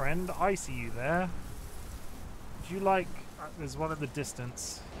 hello, friend. I see you there. Would you like... there's one in the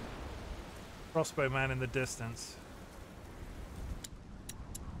distance. Crossbow man in the distance.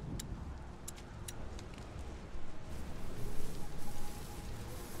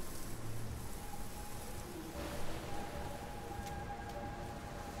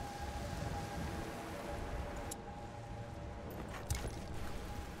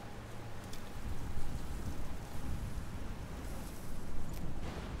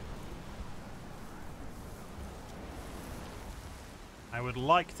 I would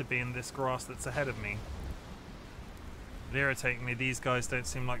like to be in this grass that's ahead of me. But irritatingly, these guys don't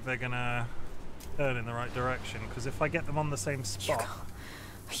seem like they're gonna turn in the right direction, because if I get them on the same spot... Hugo,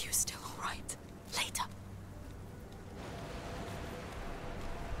 are you still alright? Later.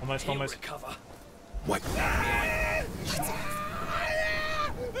 Almost. Recover. Wait.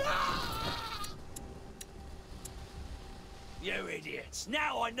 You idiots!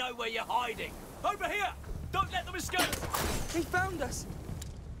 Now I know where you're hiding. Over here! Don't let them escape! He found us!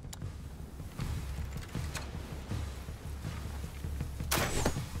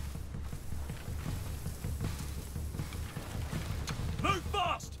 Move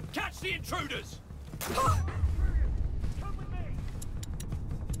fast! Catch the intruders! Come with me!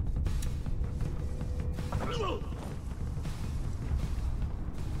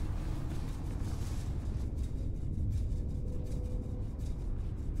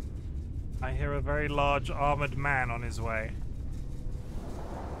 I hear a very large armored man on his way.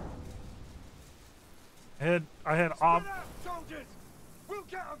 I heard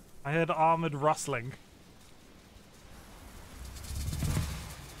armored rustling.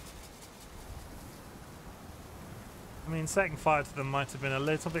 I mean, setting fire to them might have been a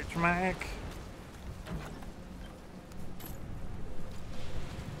little bit dramatic.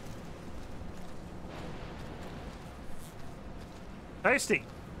 Tasty.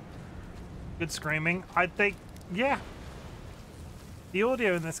 Good screaming. I think, yeah. The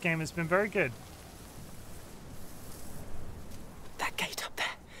audio in this game has been very good. That gate up there,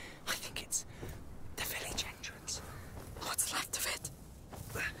 I think it's the village entrance. What's left of it?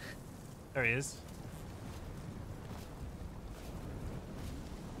 There he is.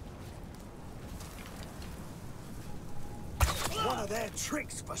 One of their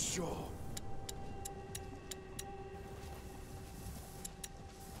tricks for sure.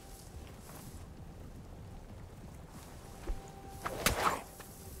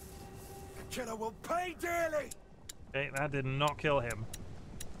 The killer will pay dearly. Okay, that did not kill him.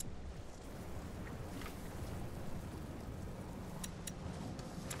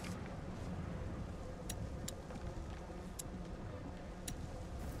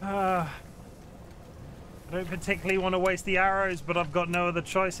 I don't particularly want to waste the arrows, but I've got no other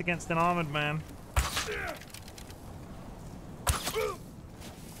choice against an armored man.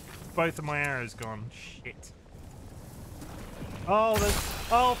 Both of my arrows gone. Shit. Oh,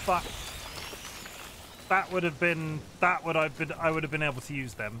 fuck. I would have been able to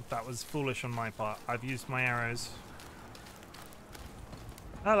use them. That was foolish on my part. I've used my arrows.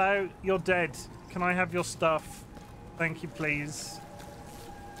 Hello, you're dead. Can I have your stuff? Thank you, please.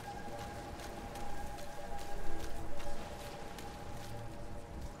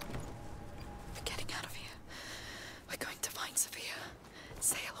 We're getting out of here. We're going to find Sophia,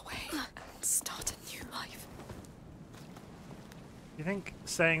 sail away, and start a new life. Do you think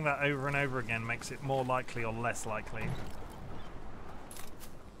saying that over and over again makes it more likely or less likely?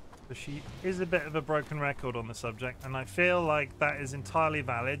 Because she is a bit of a broken record on the subject, and I feel like that is entirely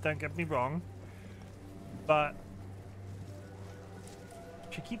valid, don't get me wrong. But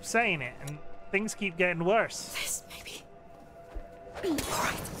she keeps saying it, and things keep getting worse. This, maybe.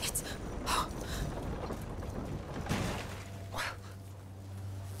 Alright, it's... Well,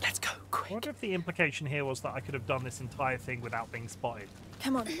 let's go, quick. I wonder if the implication here was that I could have done this entire thing without being spotted.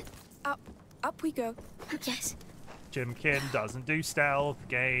 Come on. Up we go. Yes. Jimkin doesn't do stealth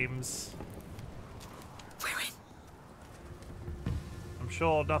games. We're in. I'm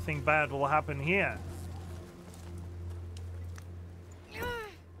sure nothing bad will happen here.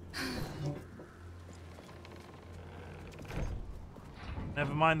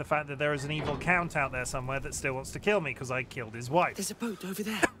 Never mind the fact that there is an evil count out there somewhere that still wants to kill me because I killed his wife. There's a boat over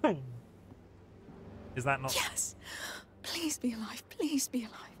there. Is that not... Yes. Please be alive. Please be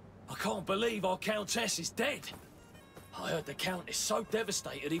alive. I can't believe our Countess is dead. I heard the Count is so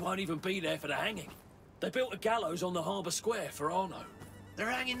devastated he won't even be there for the hanging. They built a gallows on the harbour square for Arno. They're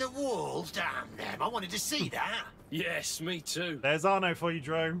hanging the walls? Damn them, I wanted to see that. Yes, me too. There's Arno for you,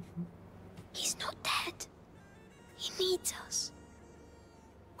 Drone. He's not dead. He needs us.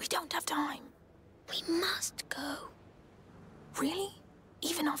 We don't have time. We must go. Really?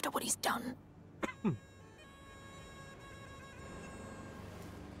 even after what he's done.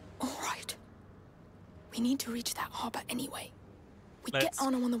 All right. We need to reach that harbor anyway. We get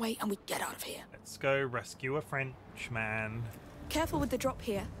Arno on the way and we get out of here. Let's go rescue a Frenchman. Careful with the drop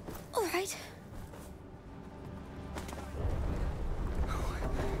here. All right.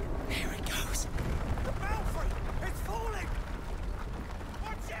 Here it goes. The belfry! It's falling!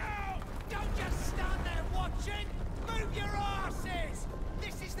 Watch out! Don't just stand there watching! Move your asses!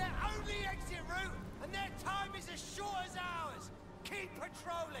 This is their only exit route, and their time is as short as ours. Keep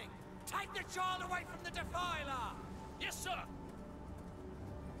patrolling! Take the child away from the defiler! Yes, sir!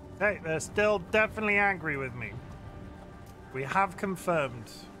 Hey, they're still definitely angry with me. We have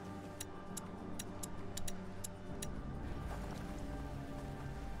confirmed.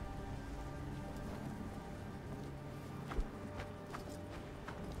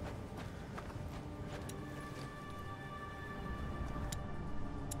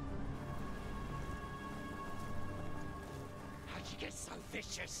 How'd you get so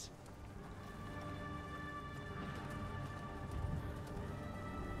vicious?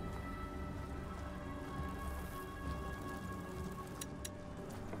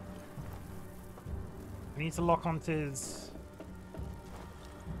 We need to lock onto his...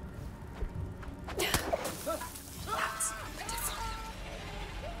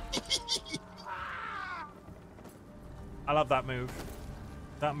 I love that move.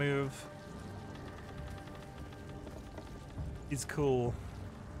 That move is cool.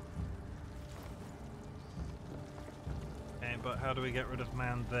 Okay, but how do we get rid of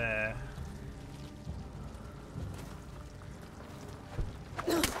man there?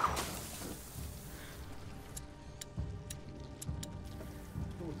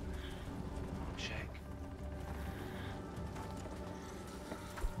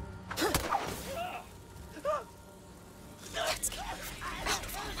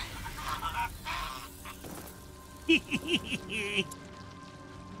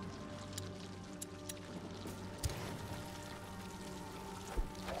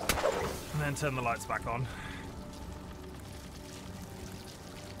 And then turn the lights back on.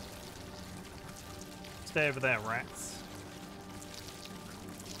 Stay over there, rats.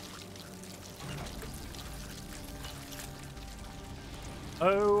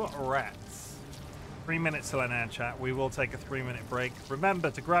 Oh, rats. 3 minutes till an ad chat. We will take a 3-minute break. Remember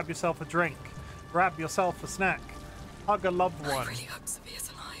to grab yourself a drink. Grab yourself a snack. Hug a loved one. I really hope Sophia's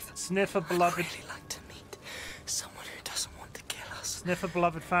alive. Sniff a beloved... I'd really like to meet someone who doesn't want to kill us. Sniff a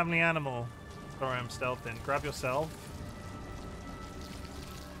beloved family animal. Sorry, I'm stealthing. Grab yourself.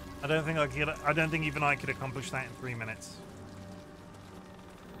 I don't think even I could accomplish that in 3 minutes.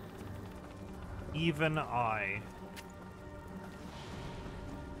 Even I.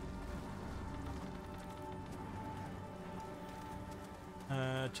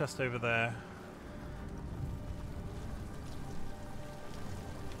 Just over there.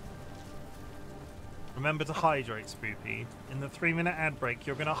 Remember to hydrate, Spoopy. In the 3-minute ad break,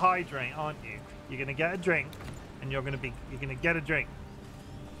 you're gonna hydrate, aren't you? You're gonna get a drink, and you're gonna get a drink.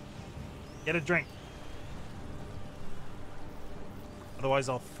 Get a drink. Otherwise,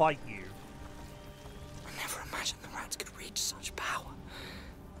 I'll fight you. I never imagined the rats could reach such power.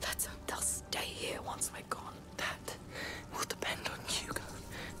 Let's hope they'll stay here once we're gone. That will depend on Hugo.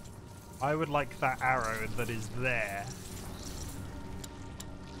 I would like that arrow that is there.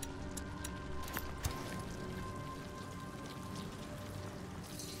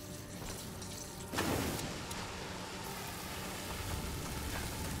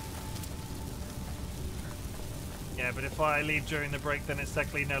 Yeah, but if I leave during the break, then it's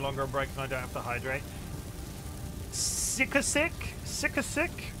technically no longer a break and I don't have to hydrate. Sick-a-sick?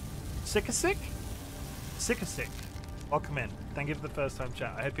 Sick-a-sick? Sick-a-sick? Sick-a-sick. Welcome in. Thank you for the first time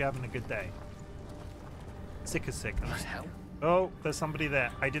chat. I hope you're having a good day. Sick-a-sick. What the hell? Oh, there's somebody there.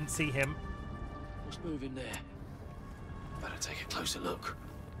 I didn't see him. What's moving there? Better take a closer look.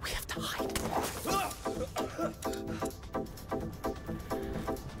 We have to hide.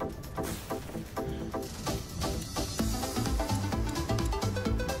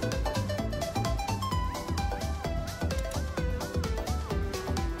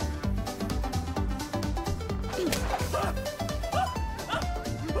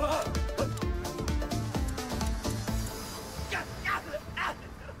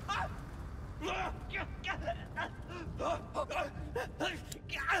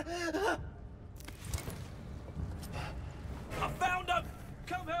 I found him!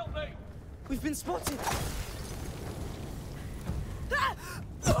 Come help me! We've been spotted!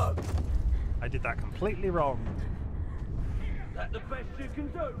 I did that completely wrong. That the best you can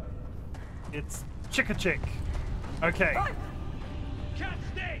do? It's Chick-a-chick. Okay. Catch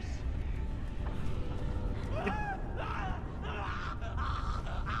this!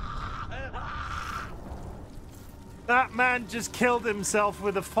 That man just killed himself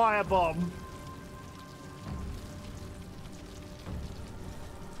with a firebomb.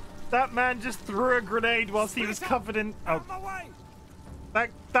 That man just threw a grenade whilst he was covered in... Oh.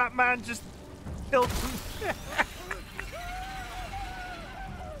 That man just killed...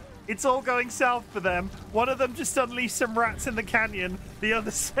 It's all going south for them. One of them just unleashed some rats in the canyon. The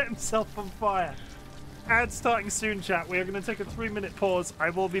other set himself on fire. Ad starting soon, chat. We are going to take a 3-minute pause. I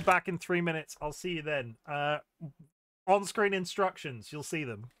will be back in 3 minutes. I'll see you then. On-screen instructions. You'll see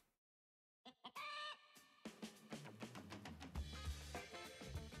them.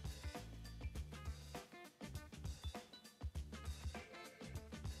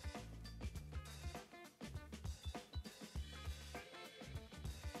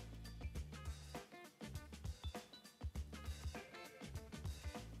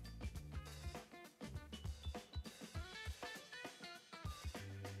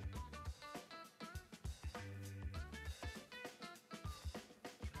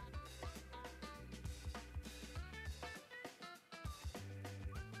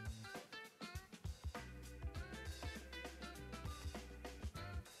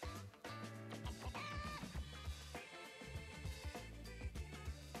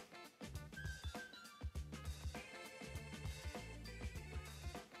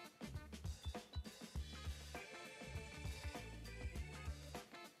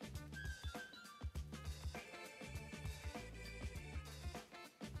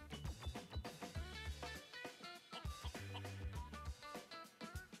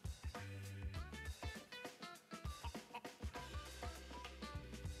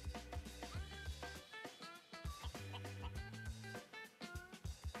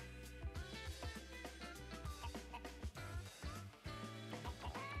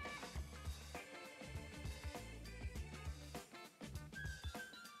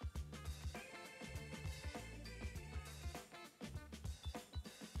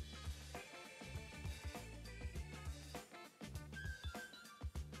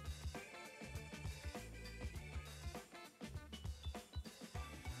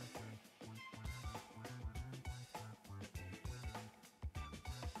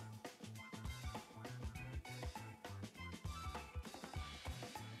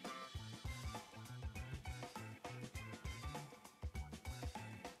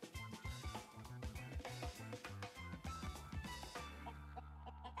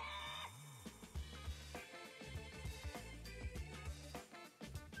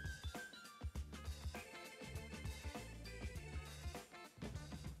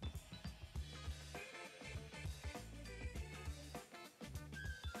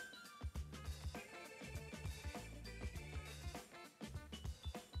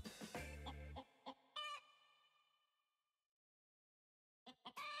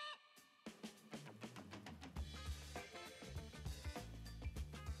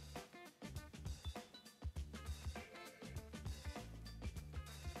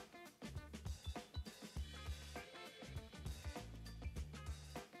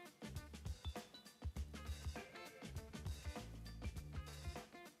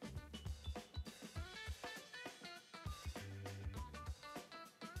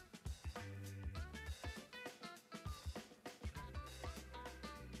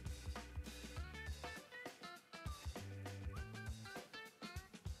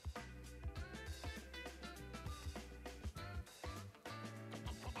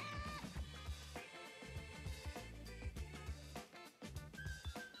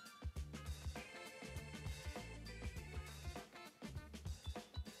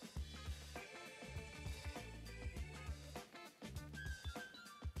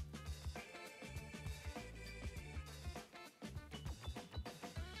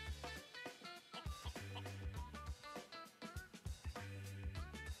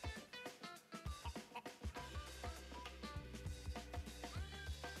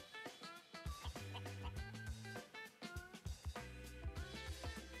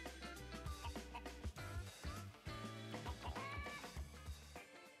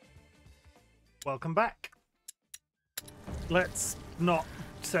 Welcome back. Let's not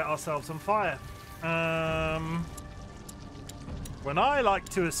set ourselves on fire. When I like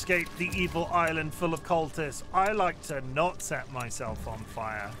to escape the evil island full of cultists, I like to not set myself on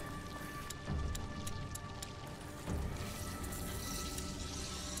fire.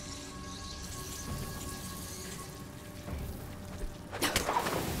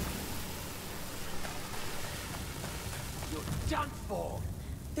 You're done for!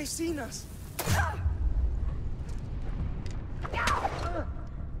 They've seen us.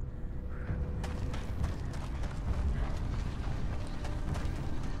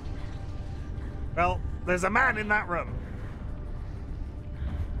 Well, there's a man in that room.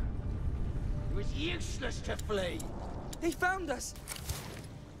 It was useless to flee. They found us.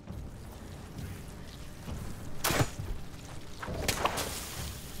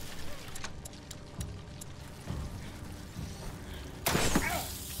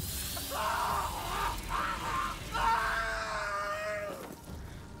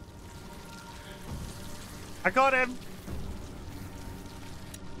 I got him.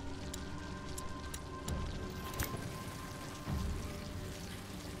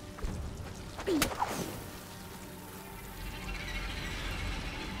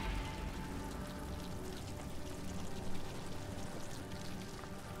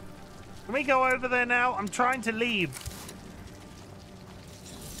 Can we go over there now? I'm trying to leave.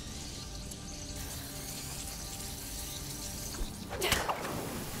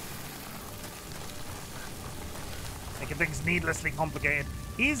 Making things needlessly complicated.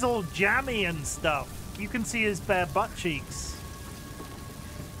 He's all jammy and stuff. You can see his bare butt cheeks.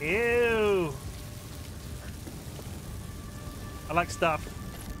 Ew. I like stuff.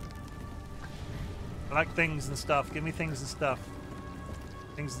 I like things and stuff. Give me things and stuff.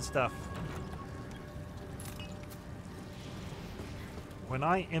 Things and stuff. When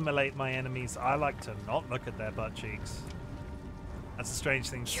I immolate my enemies, I like to not look at their butt cheeks. That's a strange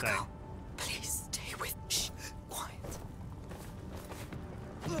thing to say. Hugo, please stay with. Shh, quiet.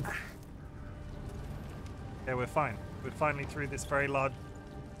 Yeah, we're fine. We're finally through this very large,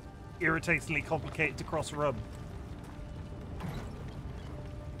 irritatingly complicated to cross room.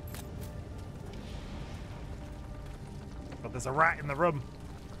 But there's a rat in the room.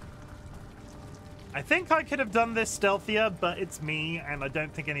 I think I could have done this stealthier, but it's me, and I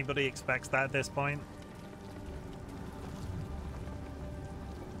don't think anybody expects that at this point.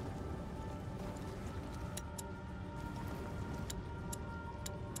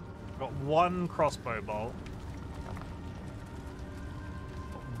 Got one crossbow bolt.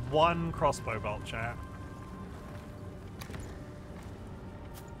 One crossbow bolt, chat.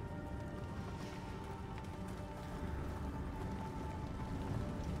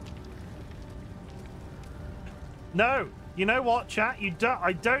 No, you know what, chat?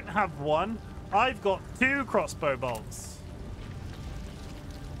 I don't have one. I've got 2 crossbow bolts.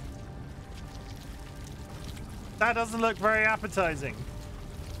 That doesn't look very appetizing.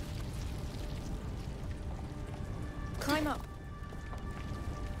 Climb up.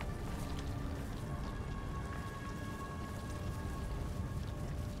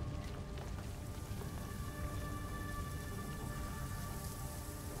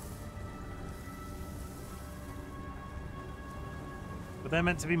 But there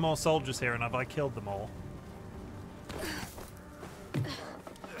meant to be more soldiers here, and have I killed them all? Any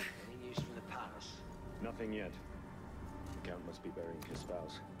news from the palace? Nothing yet. The Count must be burying his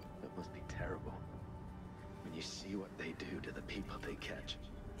spouse. That must be terrible. When you see what they do to the people they catch.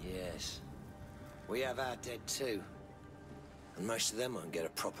 Yes. We have our dead too. And most of them won't get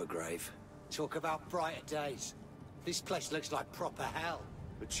a proper grave. Talk about brighter days. This place looks like proper hell.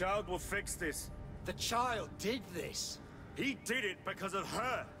 The child will fix this. The child did this. He did it because of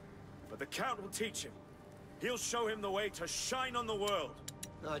her. But the Count will teach him. He'll show him the way to shine on the world.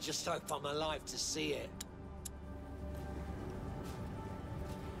 I just hope I'm alive to see it.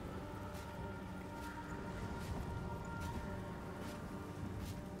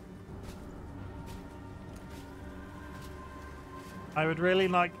 I would really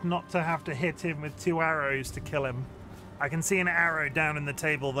like not to have to hit him with 2 arrows to kill him. I can see an arrow down in the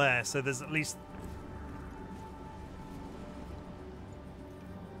table there, so there's at least...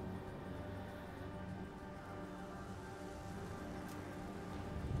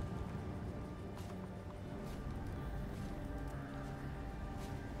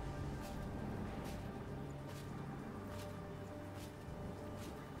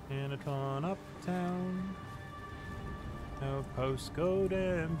 In a con uptown. No postcode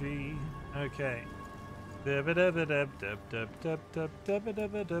MG. Okay.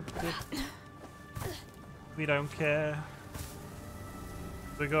 We don't care.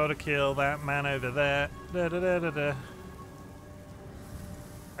 We gotta kill that man over there.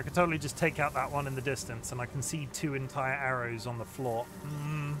 I could totally just take out that one in the distance, and I can see 2 entire arrows on the floor.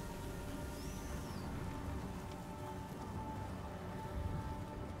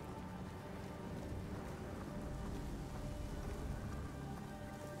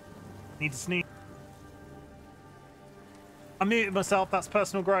 Need to sneak. I muted myself, that's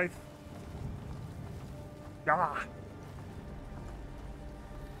personal growth. Ah.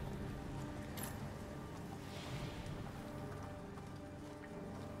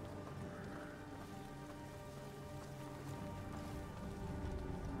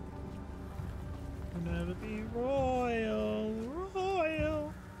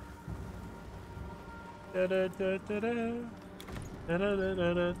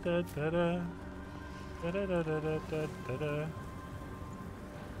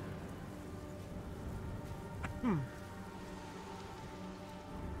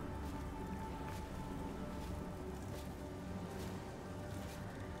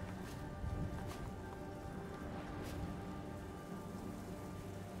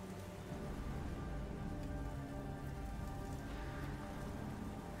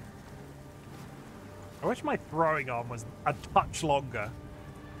 I wish my throwing arm was a touch longer.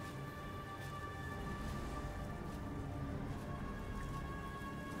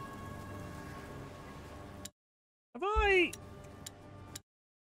 Have I?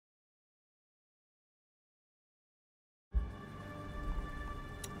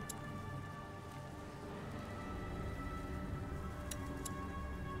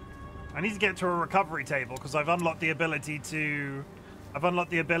 I need to get to a recovery table because I've unlocked the ability to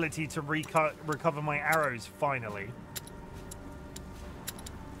recover my arrows finally.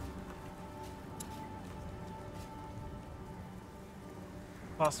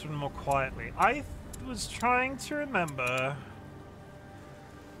 Faster and more quietly. I was trying to remember.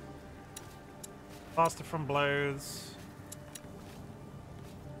 Faster from blows.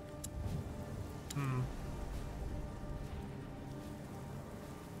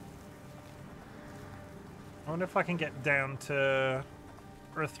 I wonder if I can get down to...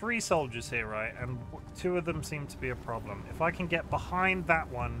 There are 3 soldiers here, right? And 2 of them seem to be a problem. If I can get behind that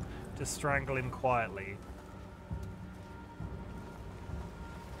one to strangle him quietly...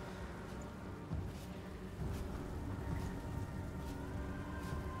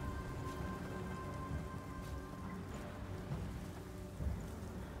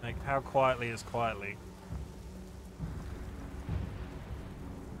 Like, how quietly is quietly?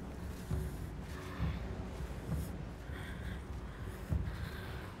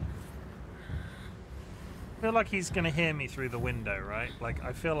 I feel like he's going to hear me through the window, right? Like,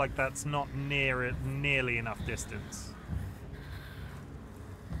 I feel like that's not nearly enough distance.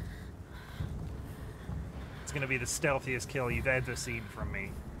 It's going to be the stealthiest kill you've ever seen from me.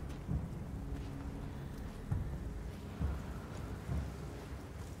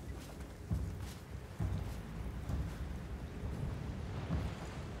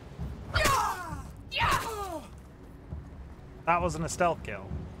 That wasn't a stealth kill.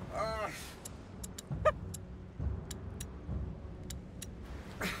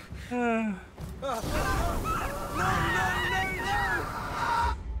 No!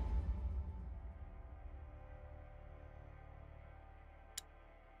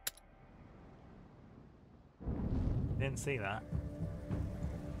 Didn't see that.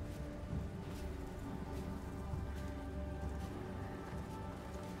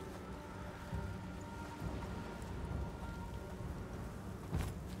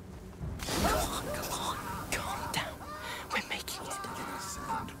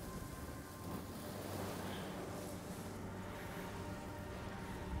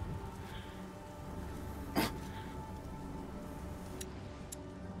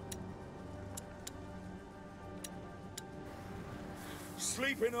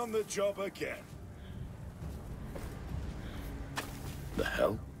 Sleeping on the job again. The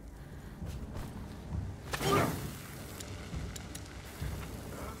hell?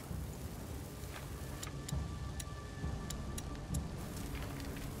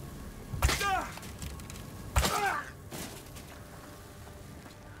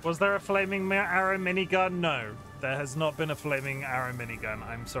 Was there a flaming arrow minigun? No, there has not been a flaming arrow minigun.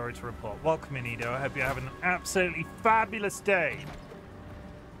 I'm sorry to report. Welcome, Inido. I hope you're having an absolutely fabulous day.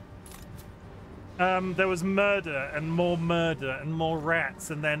 There was murder and more rats,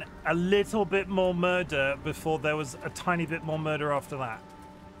 and then a little bit more murder before there was a tiny bit more murder after that.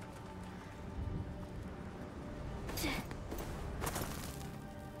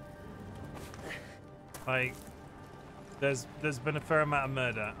 Like, there's been a fair amount of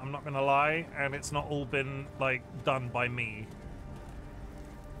murder. I'm not gonna lie, and it's not all been like done by me.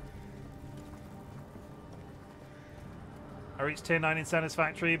 I reached tier 9 in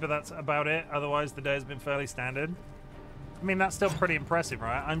Satisfactory, but that's about it. Otherwise, the day has been fairly standard. I mean, that's still pretty impressive,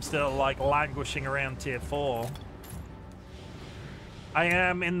 right? I'm still, like, languishing around tier 4. I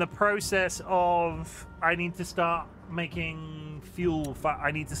am in the process of... I need to start making fuel. I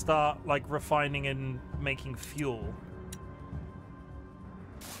need to start, like, refining and making fuel.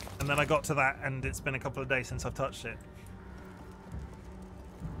 And then I got to that, and it's been a couple of days since I've touched it.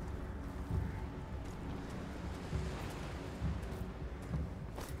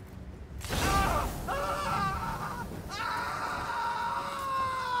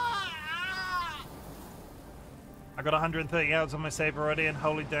 I got 130 hours on my save already, and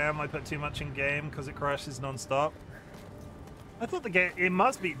holy damn, I put too much in game because it crashes non-stop. I thought the game, it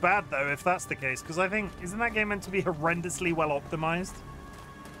must be bad though if that's the case, because I think, isn't that game meant to be horrendously well optimized?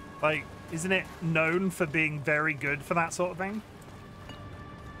 Like, isn't it known for being very good for that sort of thing?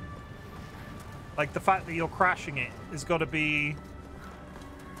 Like, the fact that you're crashing it has got to be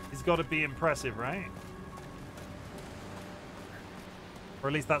impressive, right? Or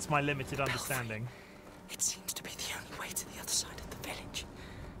at least that's my limited understanding. It seems to be the only way to the other side of the village.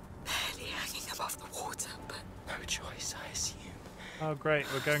 Barely hanging above the water, but no choice, I assume. Oh great,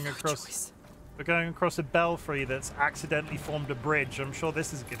 we're going across. We're going across a belfry that's accidentally formed a bridge. I'm sure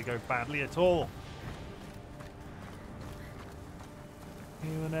this isn't going to go badly at all.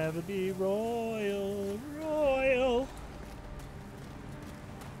 You will never be royal, royal.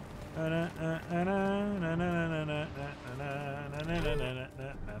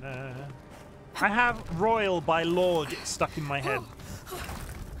 I have Royal by Lord stuck in my head.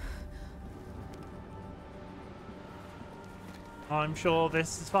 I'm sure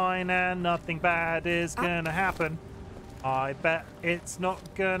this is fine and nothing bad is gonna happen. I bet it's not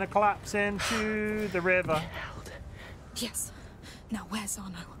gonna collapse into the river. Yes. Now where's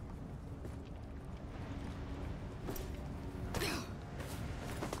Arno?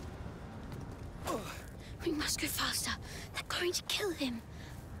 We must go faster. They're going to kill him.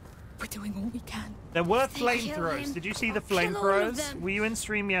 We're doing all we can. There were If they kill flamethrowers. him, Did you see the I'll kill all of flamethrowers? them. Were you in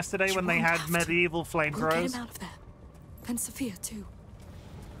stream yesterday You when they won't had have to. medieval We'll get flamethrowers? him out of there. And Sophia too.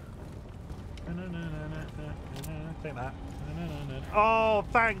 Take that. Oh,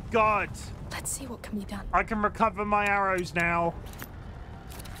 thank God! Let's see what can be done. I can recover my arrows now.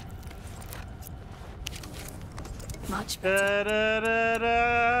 Much better.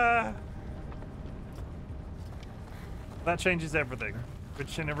 Da-da-da-da. That changes everything,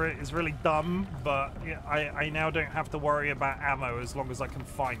 which is really dumb, but yeah, I now don't have to worry about ammo as long as I can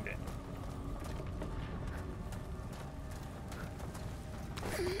find it.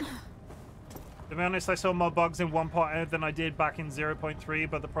 To be honest, I saw more bugs in 1.0 than I did back in 0.3,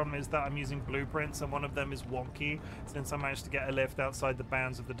 but the problem is that I'm using blueprints and one of them is wonky, since I managed to get a lift outside the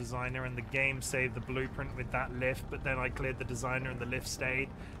bounds of the designer and the game saved the blueprint with that lift, but then I cleared the designer and the lift stayed,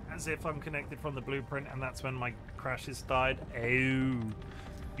 as if I'm connected from the blueprint, and that's when my crashes died. Oh,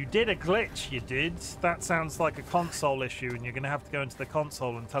 you did a glitch, you did. That sounds like a console issue, and you're going to have to go into the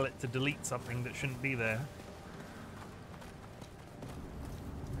console and tell it to delete something that shouldn't be there.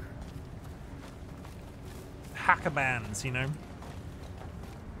 Hacker bands, you know.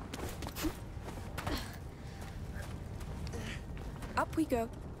 Up we go.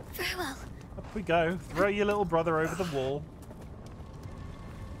 Very well. Up we go. Throw your little brother over the wall.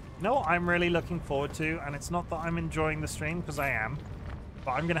 You know what I'm really looking forward to, and it's not that I'm enjoying the stream, because I am,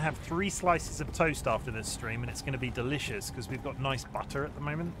 but I'm going to have 3 slices of toast after this stream, and it's going to be delicious, because we've got nice butter at the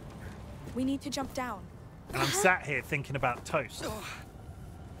moment. We need to jump down. And I'm sat here thinking about toast.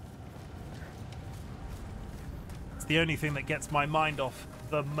 It's the only thing that gets my mind off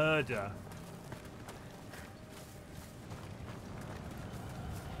the murder.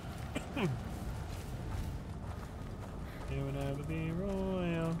 You will never be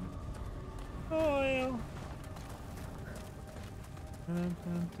royal. Royal. Dun,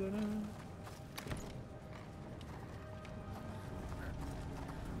 dun, dun, dun.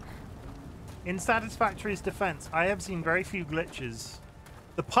 In Satisfactory's defense, I have seen very few glitches.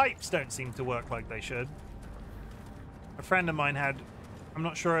 The pipes don't seem to work like they should. A friend of mine had, I'm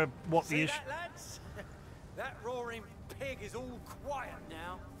not sure what the issue. See that, lads? That roaring pig is all quiet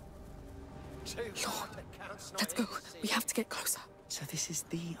now. Let's go. We have to get closer. So this is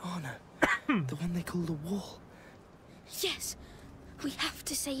the Arno, the one they call the Wall. Yes, we have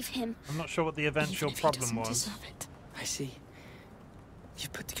to save him. I'm not sure what the eventual Even if he problem doesn't was. deserve it. I see.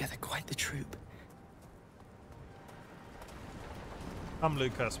 You've put together quite the troop. Come,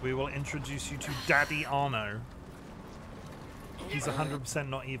 Lucas, we will introduce you to Daddy Arno. He's 100%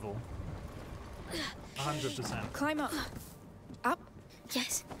 not evil. 100%. Climb up. Up?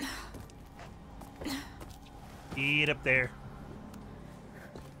 Yes. Get up there.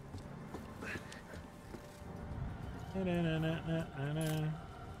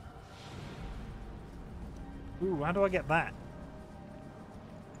 Ooh, how do I get that?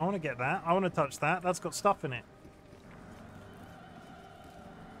 I want to get that. I want to touch that. That's got stuff in it.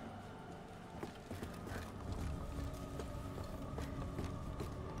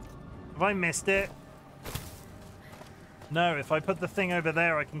 Have I missed it? No, if I put the thing over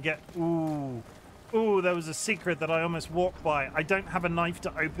there, I can get... Ooh. Ooh, there was a secret that I almost walked by. I don't have a knife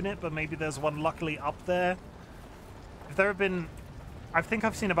to open it, but maybe there's one luckily up there. If there have been... I think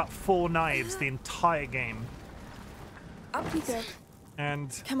I've seen about 4 knives the entire game. Up we go.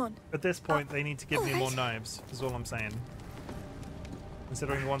 And Come on. at this point, they need to give me more knives, is all I'm saying.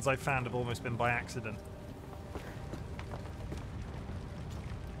 Considering the ones I found have almost been by accident.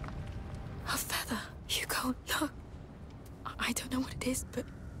 A feather. Hugo, look. I don't know what it is, but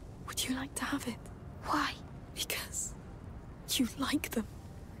would you like to have it? Why? Because you like them.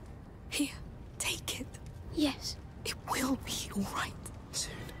 Here, take it. Yes. It will be all right.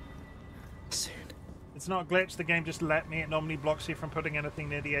 Soon. Soon. It's not a glitch, the game just let me. It normally blocks you from putting anything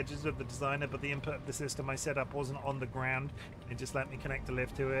near the edges of the designer, but the input of the system I set up wasn't on the ground. It just let me connect a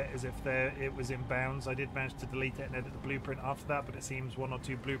lift to it as if it was in bounds. I did manage to delete it and edit the blueprint after that, but it seems 1 or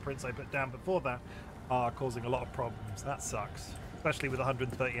 2 blueprints I put down before that are causing a lot of problems. That sucks, especially with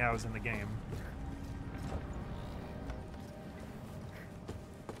 130 hours in the game.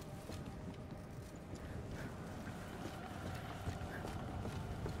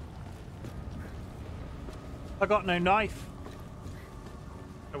 I got no knife.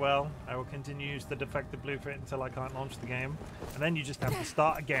 Oh well, I will continue to use the defective blueprint until I can't launch the game. And then you just have to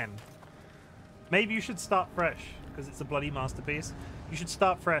start again. Maybe you should start fresh, because it's a bloody masterpiece. You should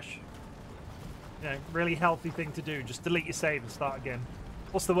start fresh. You know, really healthy thing to do. Just delete your save and start again.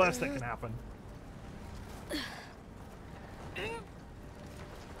 What's the worst that can happen?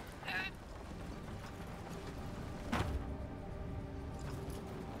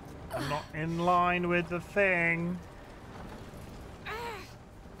 I'm not in line with the thing.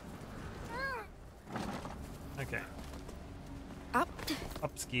 Okay. Up.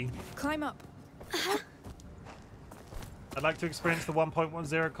 Up ski. Climb up. I'd like to experience the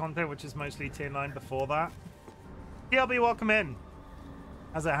 1.10 content, which is mostly tier 9 before that. TLB, welcome in.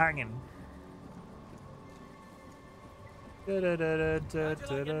 How's it hanging? How'd you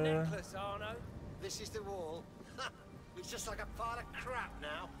like a necklace, Arno? This is the wall. It's just like a pile of crap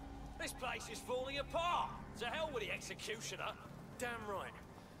now. This place is falling apart. To hell with the executioner. Damn right.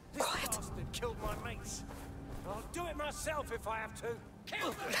 This bastard killed my mates. I'll do it myself if I have to.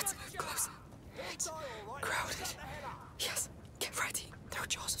 Kill them. Let's move closer. It's crowded. Yes, get ready. There are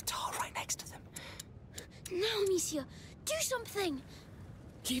jars of tar right next to them. No, Amicia. Do something.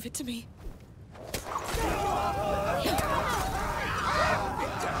 Leave it to me.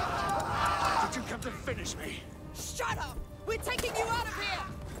 Did you come to finish me? Shut up! We're taking you out of here!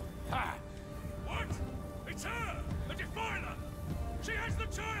 Ha! What? It's her! The Defiler! She has the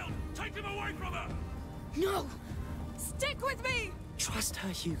child! Take him away from her! No! Stick with me! Trust her,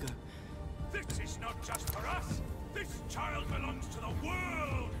 Hugo. This is not just for us! This child belongs to the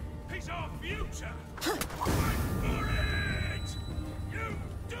world! He's our future! Fight for it! You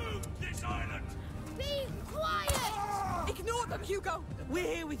doomed this island! Be quiet! Ignore them, Hugo!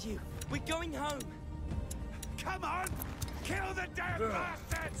 We're here with you. We're going home. Come on! Kill the damn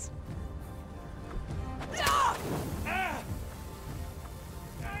bastards! Ah! Ah!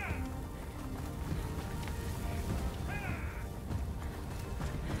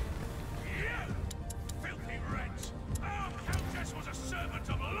 You filthy wretch! Our Countess was a servant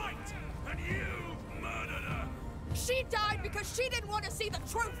of light, and you murdered her! She died because she didn't want to see the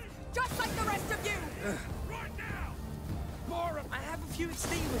truth, just like the rest of you! Right now! More of... I have a few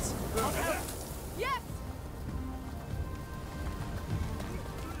extinguishers. I'll help. Yes!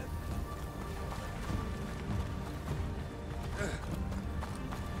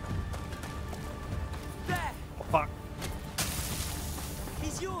 There. Oh, fuck.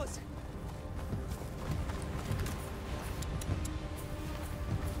 He's yours.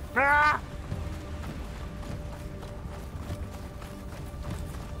 Ah!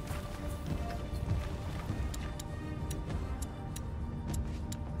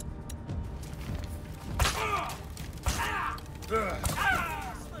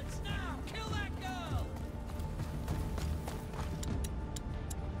 Bastards, now! Kill that girl!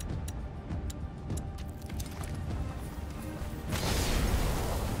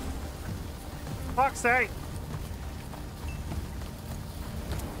 Fuck's sake!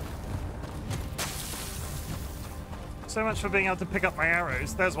 So much for being able to pick up my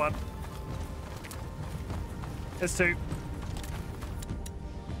arrows. There's one. There's 2.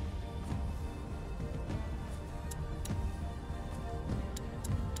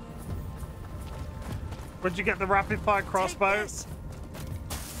 Where'd you get the rapid fire crossbow?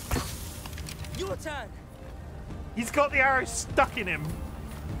 Your turn. He's got the arrow stuck in him.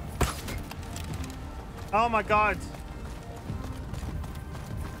 Oh my god.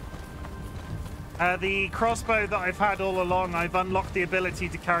 The crossbow that I've had all along, I've unlocked the ability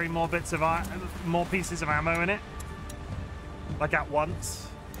to carry more bits of more pieces of ammo in it, like at once.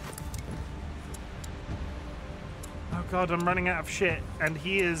 Oh god, I'm running out of shit, and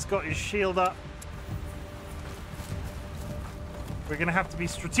he has got his shield up. We're gonna have to be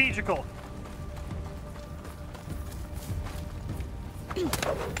strategical.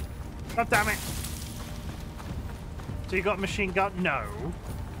 God damn it. So you got a machine gun? No.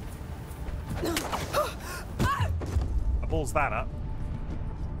 I balls that up.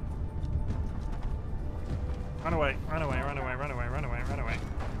 Run away, run away, run away, run away, run away, run away.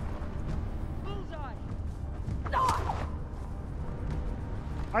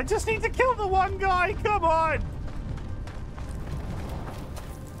 I just need to kill the one guy, come on!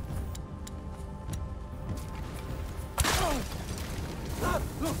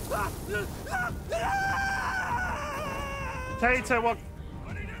 Tater,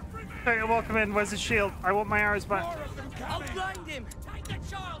 welcome in. Where's the shield? I want my arrows back. I'll blind him. Take the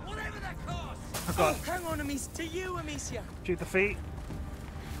child, whatever the cost! Oh, God. Oh, hang on, Amicia. To you, Amicia. Shoot the feet.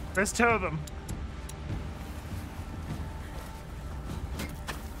 There's two of them.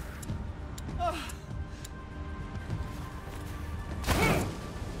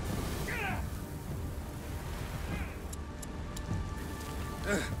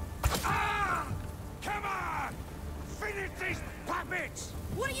 Come on! Finish these puppets!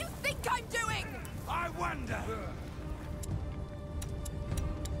 What do you think I'm doing? I wonder.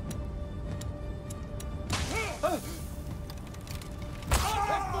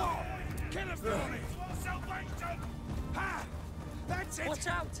 Kill him, Johnny! Salvation! Ha! That's it! Watch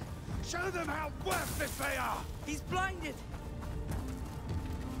out! Show them how worthless they are! He's blinded.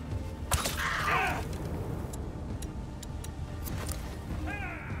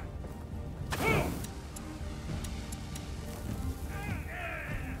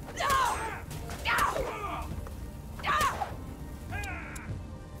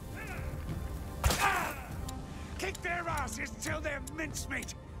 Kick their asses till they're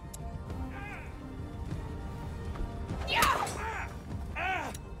mincemeat!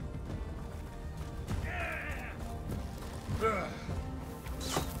 Try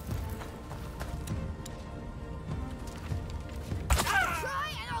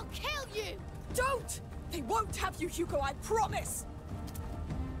and I'll kill you! Don't! They won't have you, Hugo, I promise!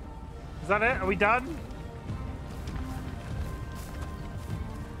 Is that it? Are we done?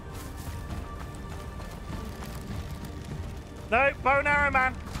 No, bow and arrow,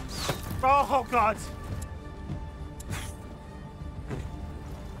 man. Oh, God.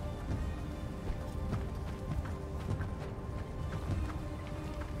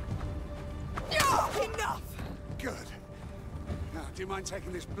 Enough! Good. Now, do you mind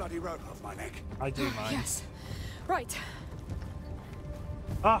taking this bloody rope off my neck? I do mind. Yes. Right.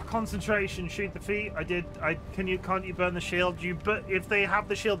 Ah, concentration. Shoot the feet. Can't you burn the shield? But if they have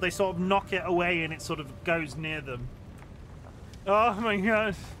the shield, they sort of knock it away and it sort of goes near them. Oh my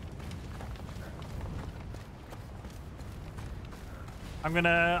God.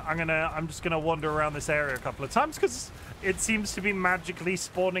 I'm just gonna wander around this area a couple of times because it seems to be magically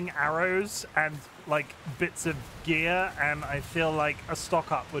spawning arrows and like bits of gear, and I feel like a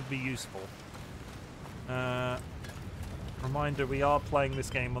stock up would be useful. Reminder, we are playing this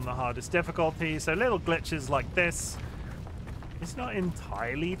game on the hardest difficulty, so little glitches like this, it's not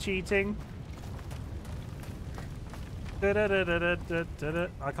entirely cheating.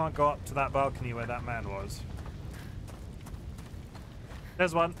 I can't go up to that balcony where that man was.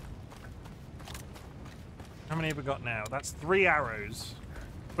 There's one. How many have we got now? That's 3 arrows.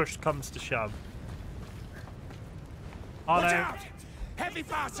 Push comes to shove. Oh, Watch no. out! Heavy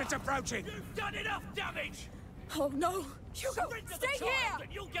bastards approaching! You've done enough damage! Oh no! Hugo, Surrender the stay child here!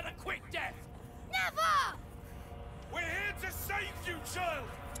 and you'll get a quick death! Never! We're here to save you, child!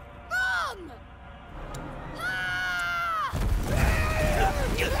 Wrong! Ah!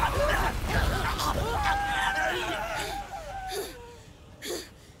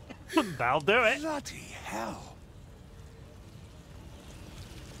 That'll do it. Bloody hell.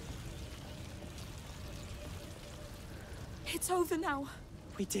 It's over now.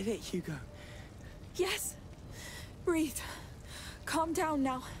 We did it, Hugo. Yes. Breathe. Calm down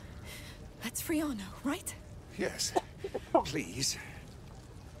now. Let's free Arno, right? Yes. Please.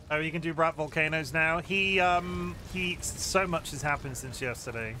 Oh, you can do rat volcanoes now. He so much has happened since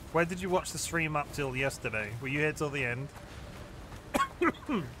yesterday. Where did you watch the stream up till yesterday? Were you here till the end?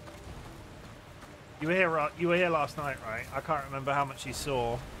 You were here last night, right? I can't remember how much you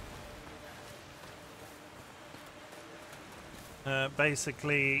saw.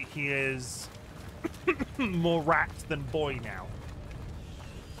 Basically, he is more rat than boy now.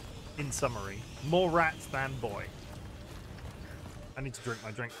 In summary, more rat than boy. I need to drink my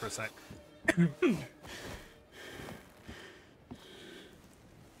drink for a sec.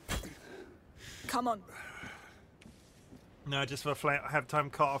 Come on. No, just for I have time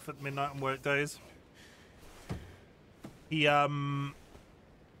cut off at midnight on work days. He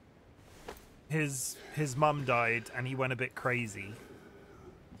his mum died and he went a bit crazy.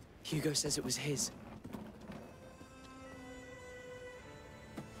 Hugo says it was his.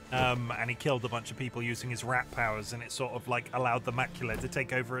 And he killed a bunch of people using his rat powers, and it sort of like allowed the macula to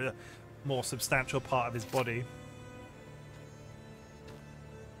take over a more substantial part of his body.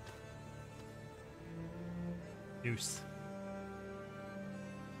 Noose.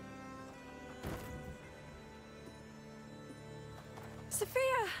 Sophia!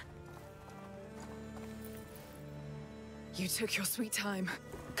 You took your sweet time.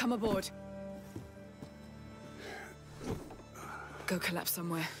 Come aboard. Go collapse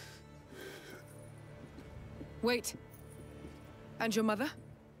somewhere. Wait. And your mother?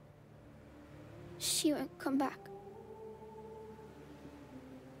 She won't come back.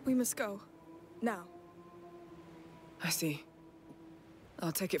 We must go. Now. I see.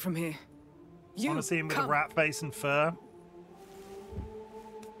 I'll take it from here. I want to see him with a rat face and fur.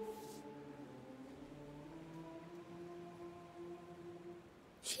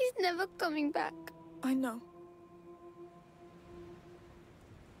 She's never coming back. I know.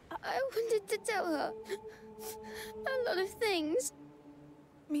 I wanted to tell her a lot of things.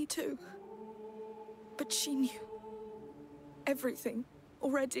 Me too. But she knew everything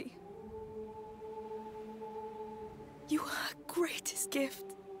already. You were her greatest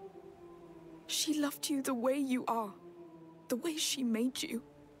gift. She loved you the way you are, the way she made you.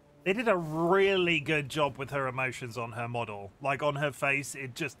 They did a really good job with her emotions on her model. Like on her face,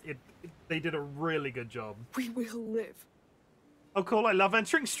 they did a really good job. We will live. Oh, cool. I love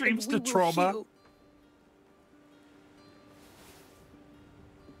entering streams to trauma. Heal.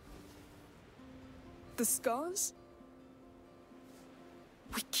 The scars?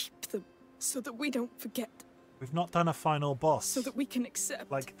 We keep them so that we don't forget. We've not done a final boss. So that we can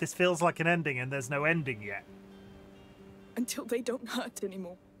accept. Like, this feels like an ending and there's no ending yet. Until they don't hurt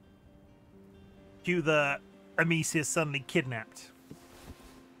anymore. Cue the Amicia suddenly kidnapped.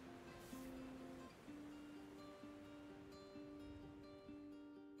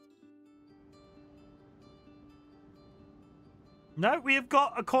 No, we have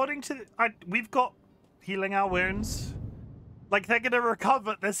got, according to... we've got healing our wounds. Like, they're going to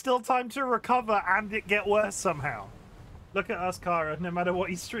recover. There's still time to recover and it get worse somehow. Look at us, Kara. No matter what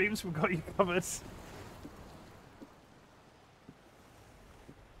he streams, we've got you covered.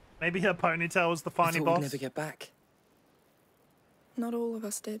 Maybe her ponytail was the final I thought boss. we'd never get back. Not all of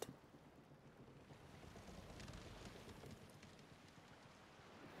us did.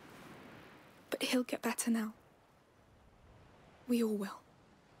 But he'll get better now. We all will.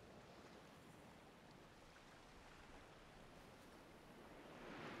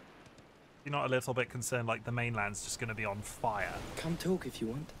 You're not a little bit concerned like the mainland's just going to be on fire? Come talk if you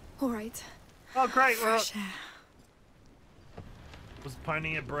want. All right. Oh, great. Fresh air. Was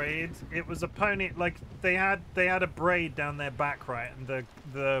pony a braid? It was a pony. Like they had a braid down their back, right? And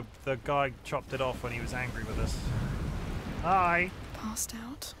the guy chopped it off when he was angry with us. Hi. Passed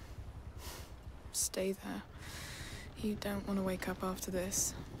out. Stay there. You don't want to wake up after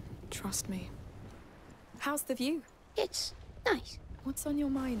this. Trust me. How's the view? It's nice. What's on your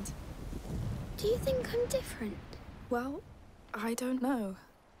mind? Do you think I'm different? Well, I don't know.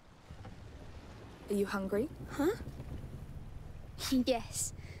 Are you hungry? Huh?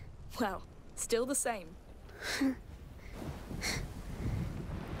 Yes. Well, still the same.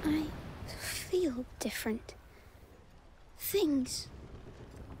 I feel different. Things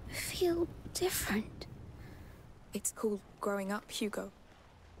feel different. It's called growing up, Hugo.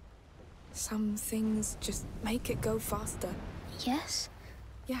 Some things just make it go faster. Yes?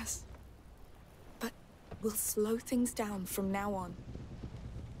 Yes. But we'll slow things down from now on.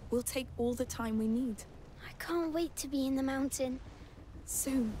 We'll take all the time we need. I can't wait to be in the mountain.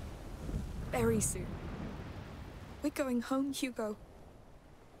 Soon. Very soon. We're going home, Hugo.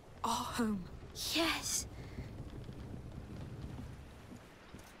 Our home. Yes.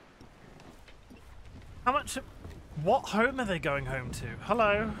 How much? What home are they going home to?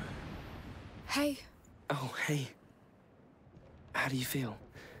 Hello. Hey. Oh, hey. How do you feel?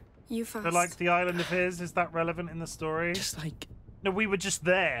 You first. So, like, the island of his, is that relevant in the story? Just like... No, we were just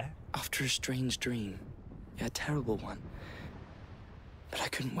there. After a strange dream. A terrible one. But I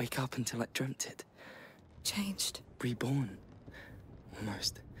couldn't wake up until I dreamt it. Changed. Reborn.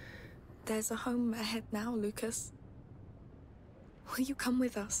 Almost. There's a home ahead now, Lucas. Will you come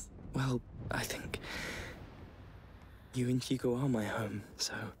with us? Well, I think... you and Hugo are my home,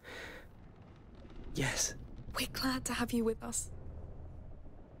 so... yes. We're glad to have you with us.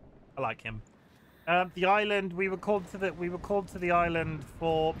 I like him. The island, we were called to the island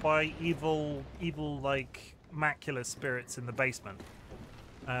by evil like Macula spirits in the basement.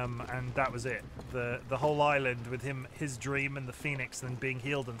 And that was it. The whole island with his dream and the Phoenix then being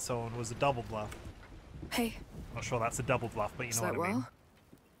healed and so on was a double bluff. Hey. Not sure that's a double bluff, but you know what I mean.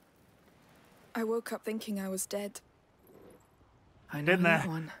 I woke up thinking I was dead. I know Been there. that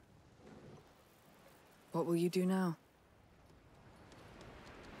one. What will you do now?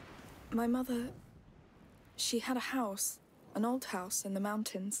 My mother, she had a house, an old house in the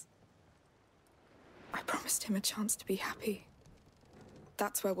mountains. I promised him a chance to be happy.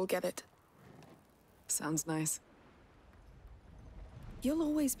 That's where we'll get it. Sounds nice. You'll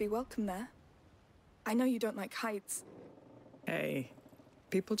always be welcome there. I know you don't like heights. Hey,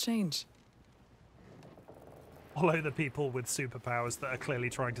 people change. Follow the people with superpowers that are clearly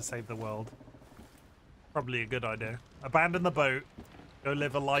trying to save the world. Probably a good idea. Abandon the boat. Go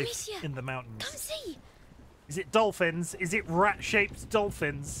live a life Amicia, in the mountains. come see. Is it dolphins? Is it rat-shaped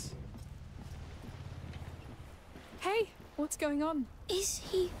dolphins? Hey, what's going on? Is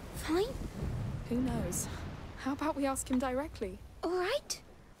he fine? Who knows? How about we ask him directly? All right?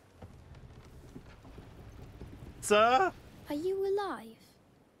 Sir? Are you alive?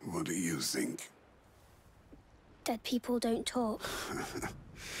 What do you think? Dead people don't talk.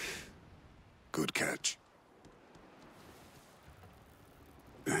 Good catch.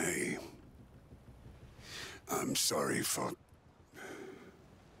 Hey. I'm sorry for...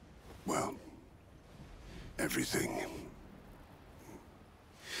 well, everything.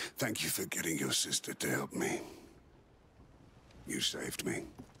 Thank you for getting your sister to help me. You saved me.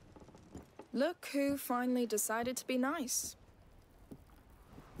 Look who finally decided to be nice.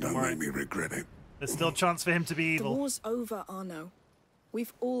 Don't make me regret it. There's still a chance for him to be The evil. war's over, Arno.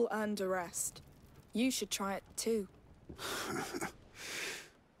 We've all earned a rest. You should try it too.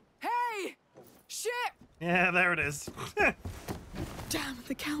 Hey! Ship! Yeah, there it is. Damn,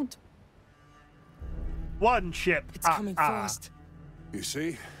 the Count. One ship. It's coming fast. You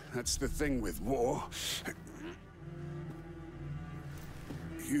see? That's the thing with war.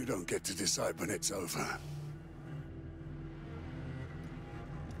 You don't get to decide when it's over.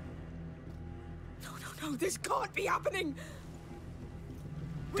 No, this can't be happening!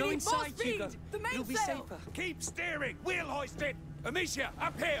 Go inside, Hugo. The You'll be mainsail! safer. Keep steering! We'll hoist it! Amicia,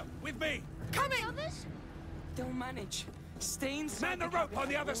 up here, with me! Coming! Others? They'll manage. Stay inside. Man the rope on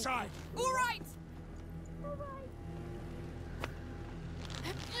the other side! All right!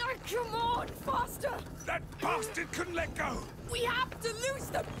 Come on, faster! That bastard couldn't let go! We have to lose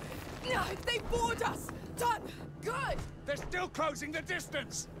them! No, they board us! Done! Good! They're still closing the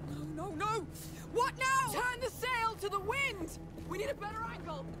distance! No! What now? Turn the sail to the wind! We need a better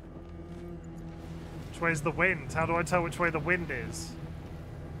angle! Which way's the wind? How do I tell which way the wind is?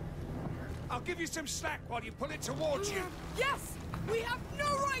 I'll give you some slack while you pull it towards you. Yes! We have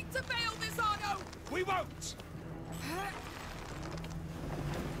no right to fail this, Arno! We won't!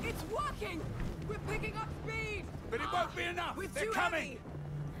 It's working! We're picking up speed! But it won't be enough! We're They're too coming! heavy.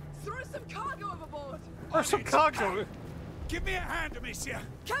 Throw some cargo overboard! Or some cargo. Give me a hand, Amicia!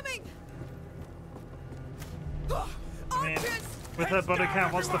 Coming! I mean, with her Heads body down,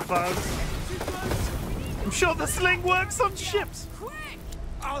 count, what's the everyone. fuzz? I'm sure the sling works on ships. Quick!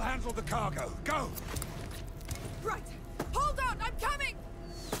 I'll handle the cargo. Go! Right! Hold on! I'm coming!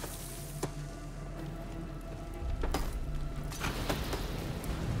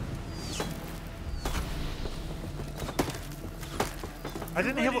 I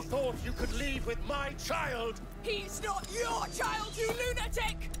didn't hear what... thought you could leave with my child! He's not your child, you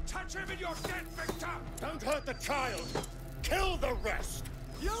lunatic! Touch him in your dead, Victor! Don't hurt the child! Kill the rest!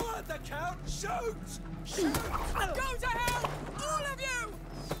 You heard the Count! Shoot! Shoot! Go to hell! All of you!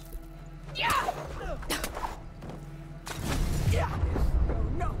 Yeah! Yeah!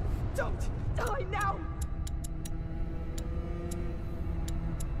 No! Don't die now!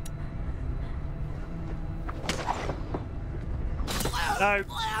 No.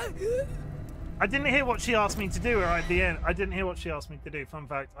 I didn't hear what she asked me to do right at the end. I didn't hear what she asked me to do. Fun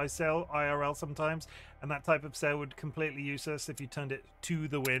fact, I sail IRL sometimes, and that type of sail would completely useless if you turned it to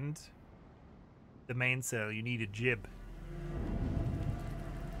the wind. The mainsail, you need a jib.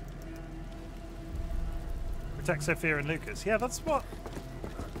 Protect Sophia and Lucas. Yeah, that's what...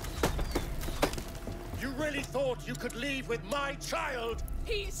 You really thought you could leave with my child?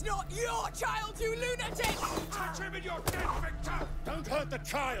 He's not your child, you lunatic! Touch him in your dead, Victor! Don't hurt the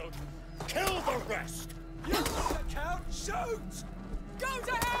child! Kill the rest! You heard the Count! Shoot! Go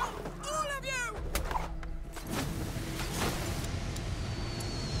to hell! All of you!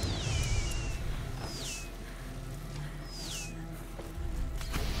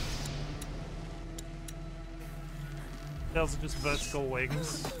 Those are just vertical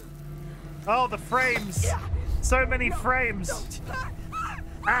wings. Oh, the frames! So many frames.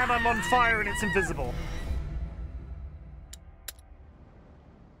 And I'm on fire and it's invisible.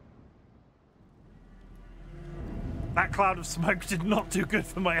 That cloud of smoke did not do good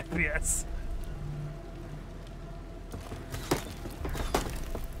for my FPS.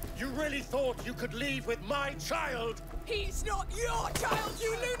 You really thought you could leave with my child? He's not your child,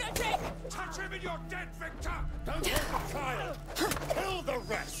 you lunatic! Touch him and you're dead, Victor! Don't hold the child! Kill the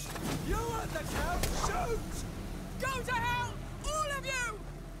rest! You and the Count, shoot! Go to hell, all of you!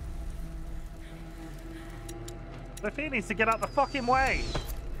 Sophia needs to get out the fucking way.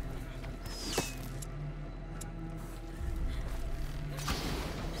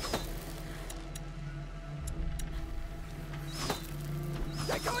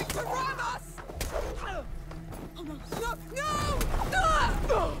 They're going to ram us! Oh no! No! No!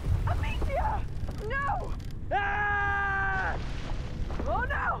 No! Amicia! No! Ah! Oh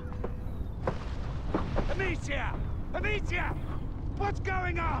no! Amicia! Amicia! What's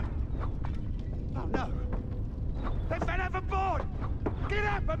going on? Oh no! They fell overboard! Get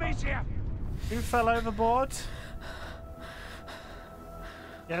up, Amicia! Who fell overboard?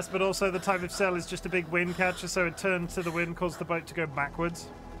 Yes, but also the type of sail is just a big wind catcher, so it turned to the wind, caused the boat to go backwards.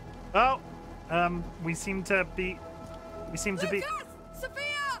 Oh! We seem to be... Lucas!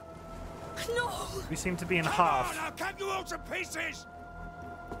 Sophia! No! We seem to be in Come half. on, I'll cut you all to pieces!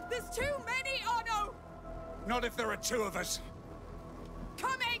 There's too many, Arno! Not if there are two of us.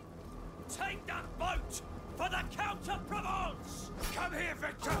 Coming! Take that boat for the Count of Provence! Come here,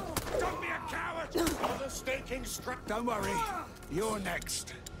 Victor! Don't be a coward! Another staking strap. Don't worry, you're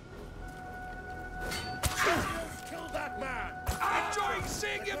next. Kill that man! Enjoying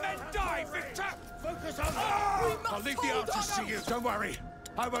seeing your men die, Victor! Focus on that! I'll leave the archers to you, don't worry.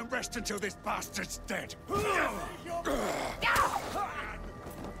 I won't rest until this bastard's dead. Come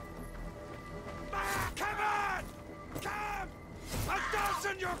on! Come! A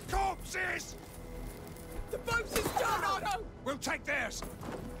dozen your corpses! The boat is done, Arno! We'll take theirs.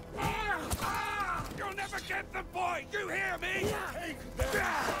 You'll never get them, boy! You hear me? Take them.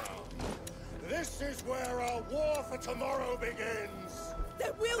 This is where our war for tomorrow begins.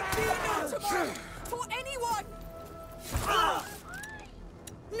 There will be no tomorrow for anyone!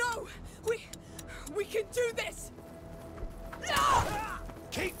 No! We can do this! No!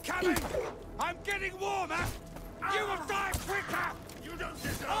 Keep coming! I'm getting warmer! You will die quicker! You don't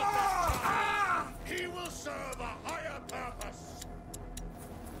deserve that! He will serve a higher purpose!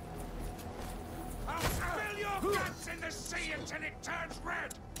 I'll spill your guts in the sea until it turns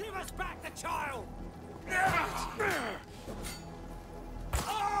red! Give us back the child!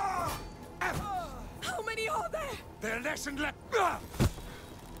 How many are there? There are less and less.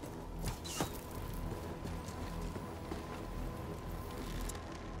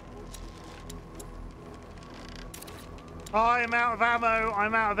 I'm out of ammo.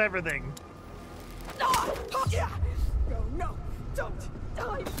 I'm out of everything. No! No, don't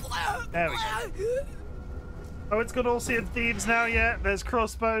die! There we go. Oh, it's got all Sea of Thieves now, yeah. There's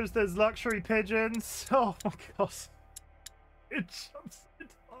crossbows, there's luxury pigeons. Oh my god. I'm so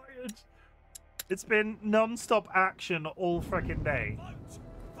tired. It's been non-stop action all frickin' day.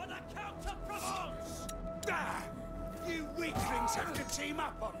 For the Count of Provence! You weaklings have to team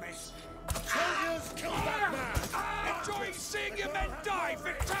up on me. Soldiers, kill that man! Enjoying seeing your men die,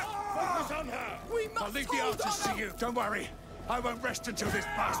 Victor! Focus on her! We must I'll leave the archers to you, don't worry. I won't rest until this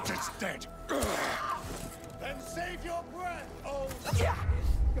bastard's dead. Then save your breath, old...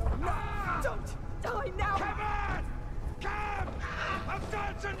 No, don't die now! Come on! Come! I'll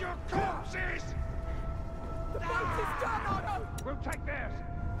dance on your corpses! The boat is done, Arno! We'll take theirs.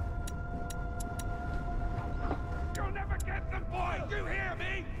 You'll never get them, boy! You hear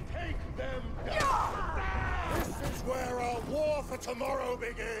me? Take them down! This is where our war for tomorrow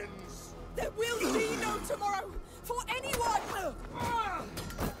begins! There will be no tomorrow for anyone!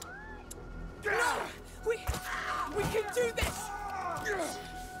 No! We can do this!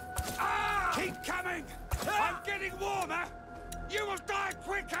 Keep coming! I'm getting warmer! You will die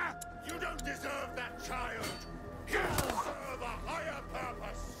quicker! You don't deserve that child! You serve a higher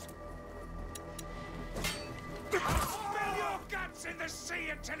purpose! I'll spill your guts in the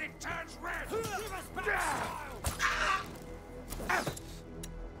sea until it turns red! Give us back!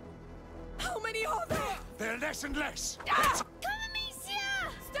 How many are there? There are less and less! Come, Amicia!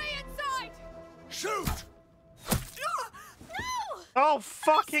 Stay inside! Shoot! No! Oh,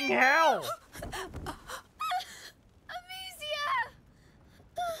 fucking hell! Amicia!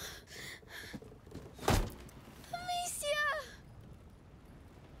 Amicia!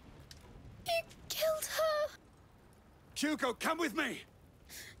 You killed her! Hugo, come with me!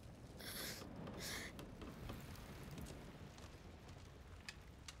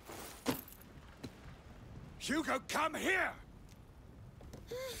 Hugo, come here!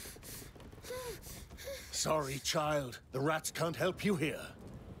 Sorry, child. The rats can't help you here.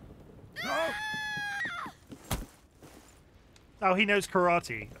 No! Oh, he knows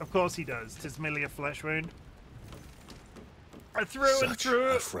karate. Of course he does. 'Tis merely a flesh wound. A through and through.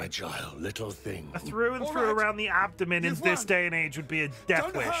 A fragile little thing. A through and through around the abdomen in this day and age would be a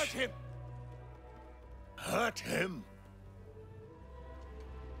death Don't wish. hurt him. Hurt him?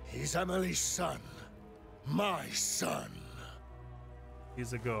 He's Emily's son. My son.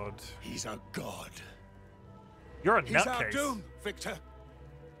 He's a god. He's a god. You're a He's our nutcase. doom, Victor.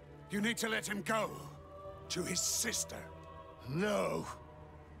 You need to let him go. To his sister. No.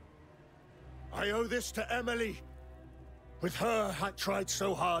 I owe this to Emily. With her, I tried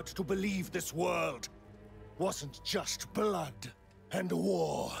so hard to believe this world wasn't just blood and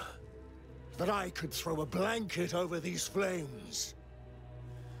war. That I could throw a blanket over these flames.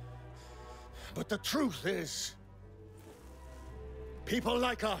 But the truth is, people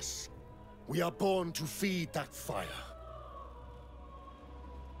like us, we are born to feed that fire.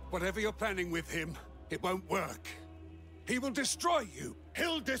 Whatever you're planning with him, it won't work. He will destroy you.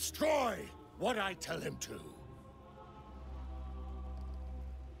 He'll destroy what I tell him to.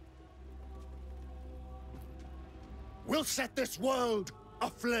 We'll set this world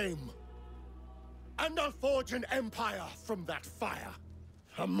aflame. And I'll forge an empire from that fire.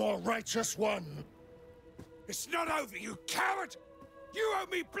 A more righteous one. It's not over, you coward! You owe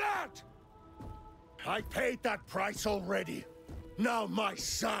me blood! I paid that price already. Now my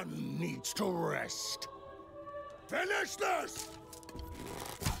son needs to rest. Finish this!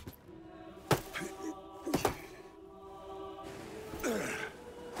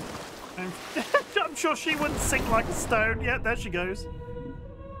 I'm sure she wouldn't sing like a stone. Yeah, there she goes.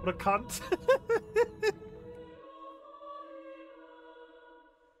 What a cunt.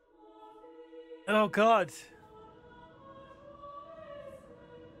 Oh god.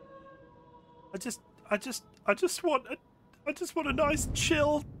 I just want a nice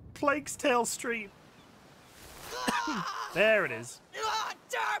chill Plague's Tale stream. There it is. Ah,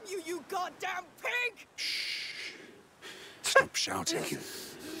 damn you, you goddamn pig! Stop shouting.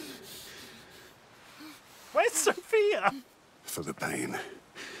 Where's Sophia? For the pain.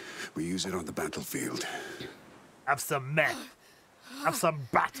 We use it on the battlefield. Have some meth. Have some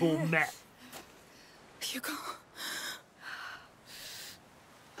battle meth. Hugo.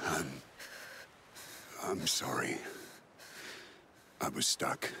 I'm sorry. I was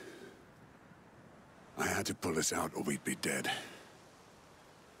stuck. I had to pull us out or we'd be dead.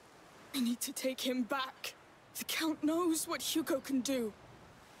 We need to take him back. The Count knows what Hugo can do.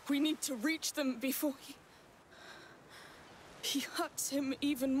 We need to reach them before he hurts him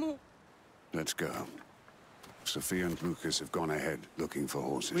even more. Let's go. Sophia and Lucas have gone ahead looking for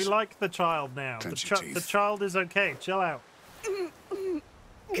horses. We like the child now. The child is okay. Chill out.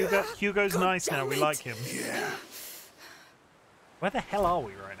 Hugo's nice now. We like him. Yeah. Where the hell are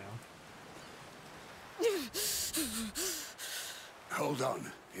we right now? Hold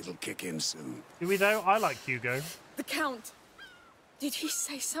on. It'll kick in soon. Do we though? I like Hugo. The Count. Did he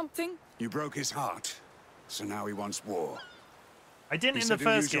say something? You broke his heart. So now he wants war. I didn't He in said the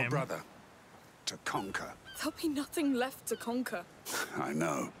he'll first use your game. brother to conquer. There'll be nothing left to conquer. I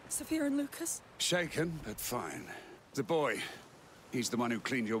know. Sophia and Lucas? Shaken, but fine. The boy. He's the one who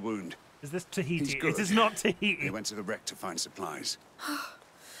cleaned your wound. Is this Tahiti? He's good. It is not Tahiti. He went to the wreck to find supplies.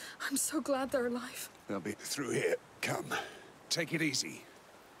 I'm so glad they're alive. They'll be through here. Come. Take it easy.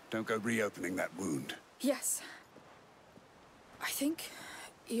 Don't go reopening that wound. Yes. I think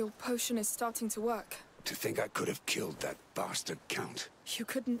your potion is starting to work. To think I could have killed that bastard Count. You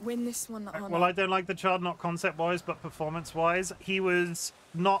couldn't win this one, Anna. Well, I don't like the child, not concept-wise, but performance-wise. He was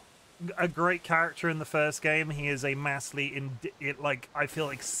not a great character in the first game. He is a massively, I feel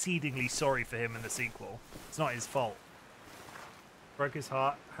exceedingly sorry for him in the sequel. It's not his fault. Broke his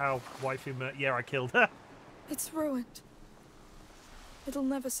heart. How waifu yeah, I killed her. It's ruined. It'll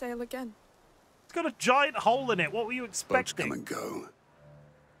never sail again. It's got a giant hole in it. What were you Boats expecting? come and go.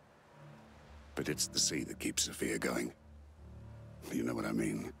 But it's the sea that keeps Sophia going. You know what I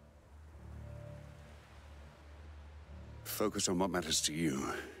mean? Focus on what matters to you.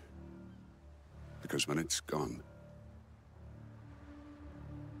 Because when it's gone...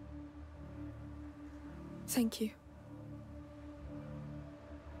 Thank you.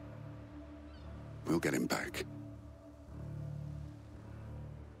 We'll get him back.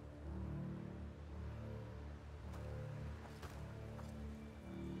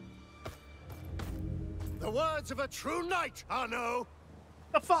 The words of a true knight, Arno!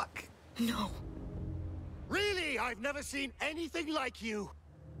 The fuck? No. Really, I've never seen anything like you.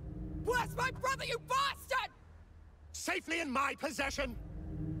 Where's my brother, you bastard? Safely in my possession.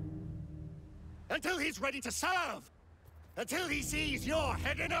 Until he's ready to serve. Until he sees your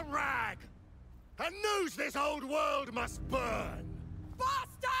head in a rag. And knows this old world must burn.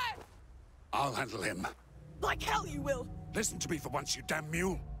 Bastard! I'll handle him. Like hell you will. Listen to me for once, you damn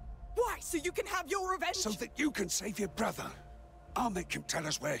mule. Why, so you can have your revenge? So that you can save your brother. I'll make him tell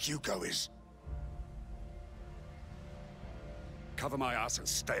us where Hugo is. Cover my ass and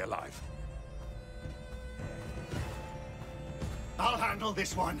stay alive. I'll handle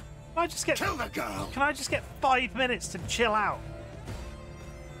this one. Can I just get... Kill the girl! Can I just get 5 minutes to chill out?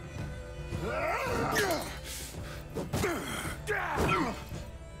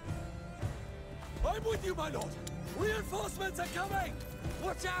 I'm with you, my lord. Reinforcements are coming.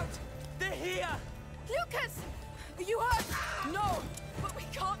 Watch out. They're here. Lucas! You hurt? No, but we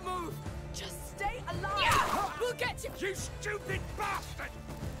can't move. Just stay alive. Yeah! We'll get you. You stupid bastard!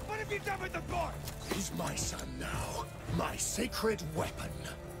 What have you done with the boy? He's my son now. My sacred weapon.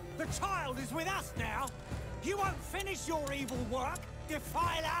 The child is with us now. You won't finish your evil work,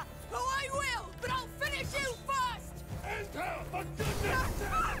 defiler. Oh, I will, but I'll finish you first. Enter, for goodness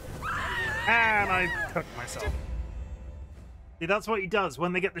sake! And I cooked myself. See, that's what he does.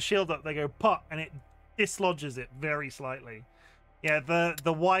 When they get the shield up, they go pop, and it dislodges it very slightly. Yeah,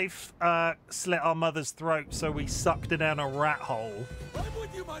 the wife slit our mother's throat, so we sucked her down a rat hole. I'm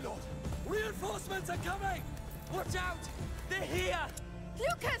with you, my lord. Reinforcements are coming. Watch out. They're here.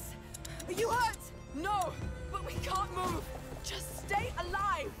 Lucas! You hurt? No, but we can't move. Just stay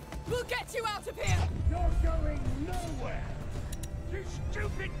alive. We'll get you out of here. You're going nowhere. You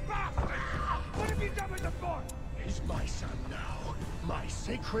stupid bastard! What have you done with the boy? He's my son now. My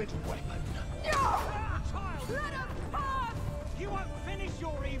sacred weapon. Child, let him pass. You won't finish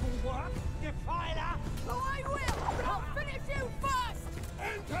your evil work, defiler. Oh, I will, but I'll finish you first.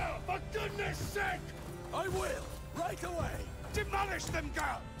 Enter, for goodness sake! I will, right away. Demolish them,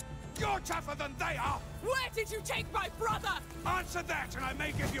 girl! You're tougher than they are! Where did you take my brother? Answer that and I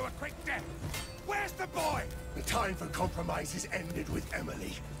may give you a quick death. Where's the boy? The time for compromise is ended with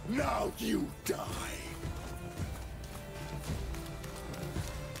Emily. Now you die.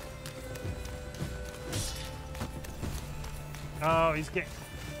 Oh, he's getting...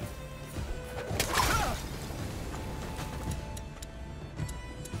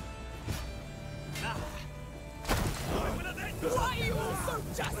 Why are you all so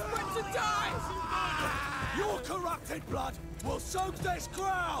desperate to die? Your corrupted blood will soak this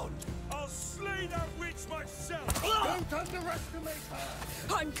ground. I'll slay that witch myself! Don't underestimate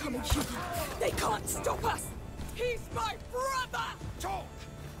her! I'm coming, Hugo. They can't stop us. He's my brother! Talk!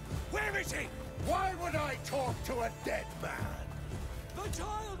 Where is he? Why would I talk to a dead man? The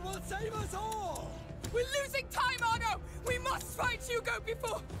child will save us all! We're losing time, Arno! We must find Hugo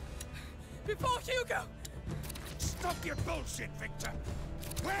before Hugo! Stop your bullshit, Victor!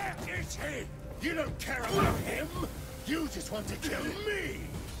 Where is he? You don't care about him! You just want to kill me!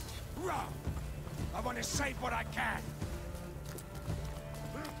 Wrong! I want to save what I can!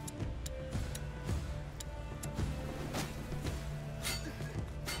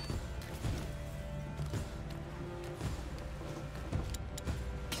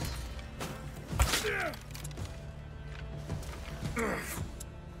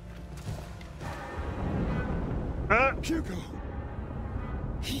 Hugo.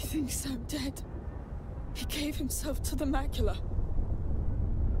 He thinks I'm dead. He gave himself to the Macula.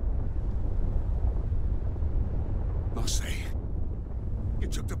 Marseille. You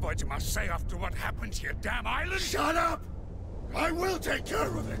took the boy to Marseille after what happened to your damn island? Shut up! I will take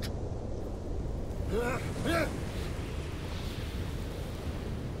care of it!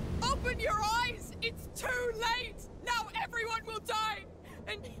 Open your eyes! It's too late! Now everyone will die!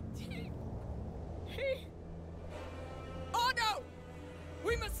 And he... Oh no!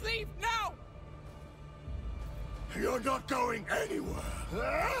 We must leave now! You're not going anywhere!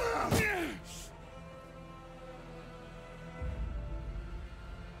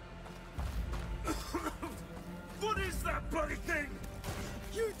 What is that bloody thing?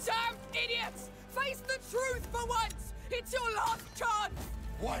 You damn idiots! Face the truth for once! It's your last chance!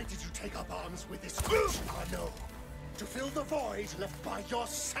 Why did you take up arms with this witch, Arno? To fill the void left by your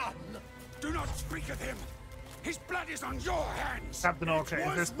son? Do not speak of him! His blood is on your hands! Captain Orca, It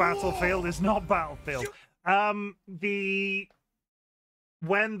this was battlefield war. is not battlefield.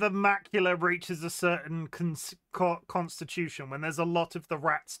 When the Macula reaches a certain constitution, when there's a lot of the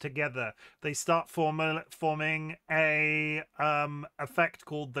rats together, they start forming a effect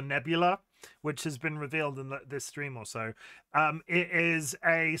called the Nebula, which has been revealed in this stream or so. It is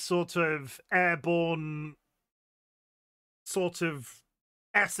a sort of airborne sort of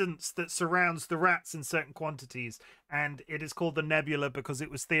essence that surrounds the rats in certain quantities, and it is called the nebula because it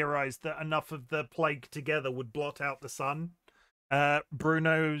was theorized that enough of the plague together would blot out the sun.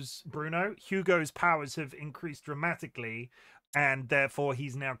 Hugo's powers have increased dramatically, and therefore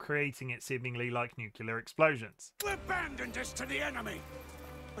he's now creating it seemingly like nuclear explosions. You abandoned us to the enemy,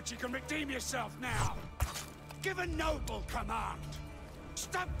 but you can redeem yourself now. Give a noble command.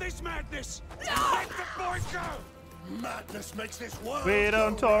 Stop this madness. Let the boys go. Madness makes this world. We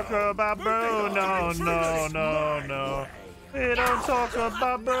don't talk about boo. No. We don't talk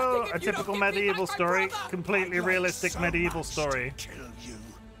about boo. A typical medieval story. Completely realistic medieval story. Kill you.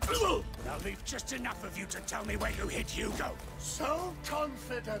 I'll leave just enough of you to tell me where you hid Hugo. So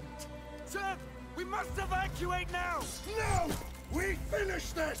confident. Sir, we must evacuate now. No! We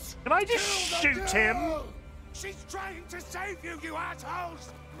finish this! Can I just shoot him? She's trying to save you, you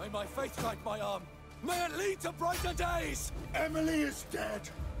assholes! May my faith guide my arm. May it lead to brighter days. Emily is dead.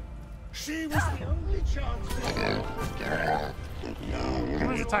 She was the only chance.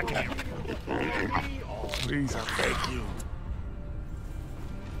 Who's attacking you? Please, I beg you.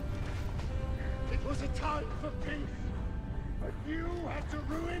 It was a time for peace, but you had to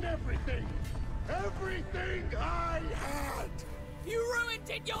ruin everything. Everything I had. You ruined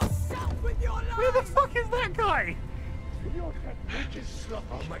it yourself with your life! Who the fuck is that guy? Your technique is sloppy.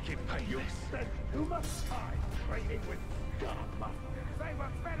 I'll make it pay. You spent too much time training with God. They were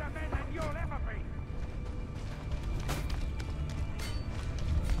better men than you'll ever be.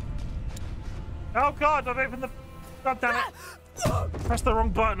 Oh god, I've opened the... God damn it. Pressed the wrong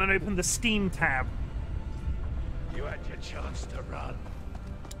button and opened the Steam tab. You had your chance to run.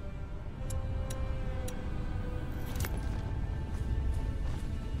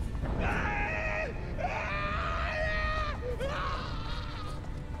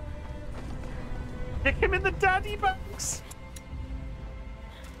 Kick him in the daddy box!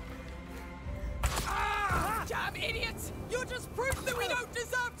 Ah! Damn idiots! You're just proof that we don't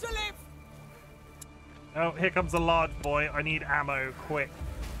deserve to live! Oh, here comes the large boy. I need ammo, quick.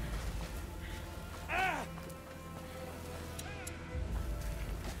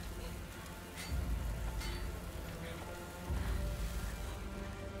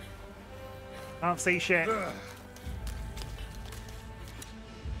 Can't see shit.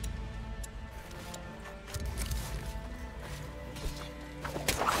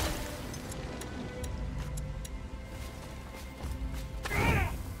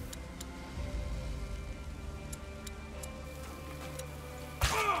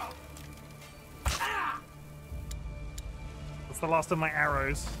 That's the last of my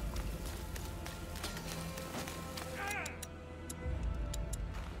arrows.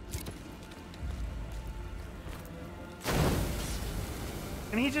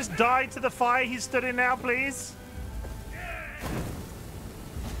 Can he just die to the fire he stood in now, please?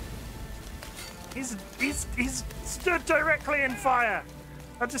 He's stood directly in fire.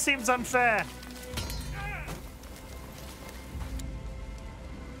 That just seems unfair.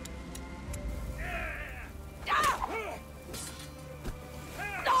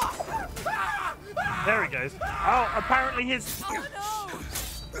 There he goes. Oh, apparently his...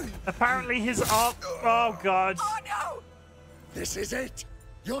 Apparently his arm... Oh, God. Oh, no! This is it.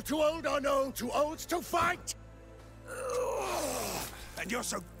 You're too old, or no? Too old to fight? And you're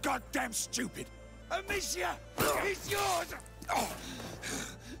so goddamn stupid. Amicia, he's yours.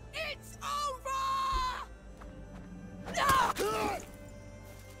 It's over! No!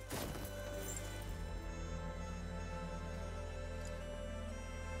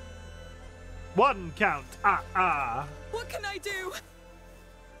 One count. What can I do?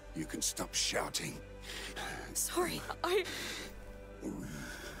 You can stop shouting. Sorry,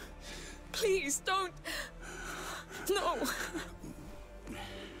 Please, don't... No.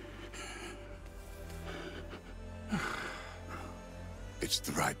 It's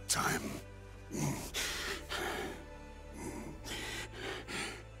the right time.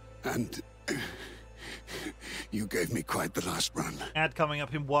 And you gave me quite the last run. Ad coming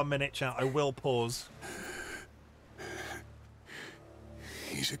up in 1 minute, chat. I will pause.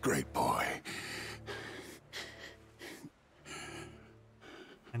 He's a great boy.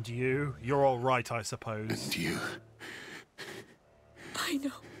 And you? You're all right, I suppose. And you? I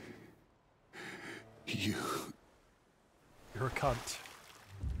know. You? You're a cunt.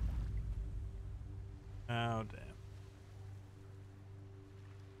 Oh, damn.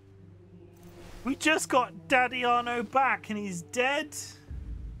 We just got Daddy Arno back and he's dead?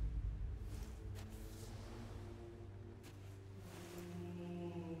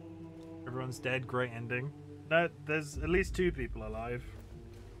 Everyone's dead, great ending. No, there's at least 2 people alive.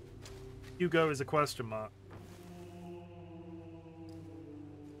 Hugo is a question mark.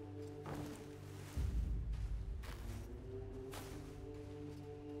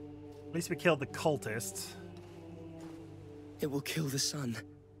 At least we killed the cultists. It will kill the sun.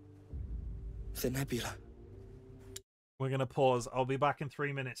 The nebula. We're going to pause. I'll be back in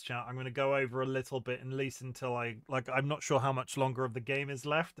 3 minutes, chat. I'm going to go over a little bit, at least until I'm not sure how much longer of the game is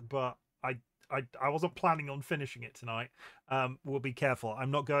left, but I wasn't planning on finishing it tonight. We'll be careful.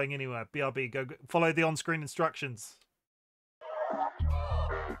 I'm not going anywhere. BRB, go follow the on-screen instructions.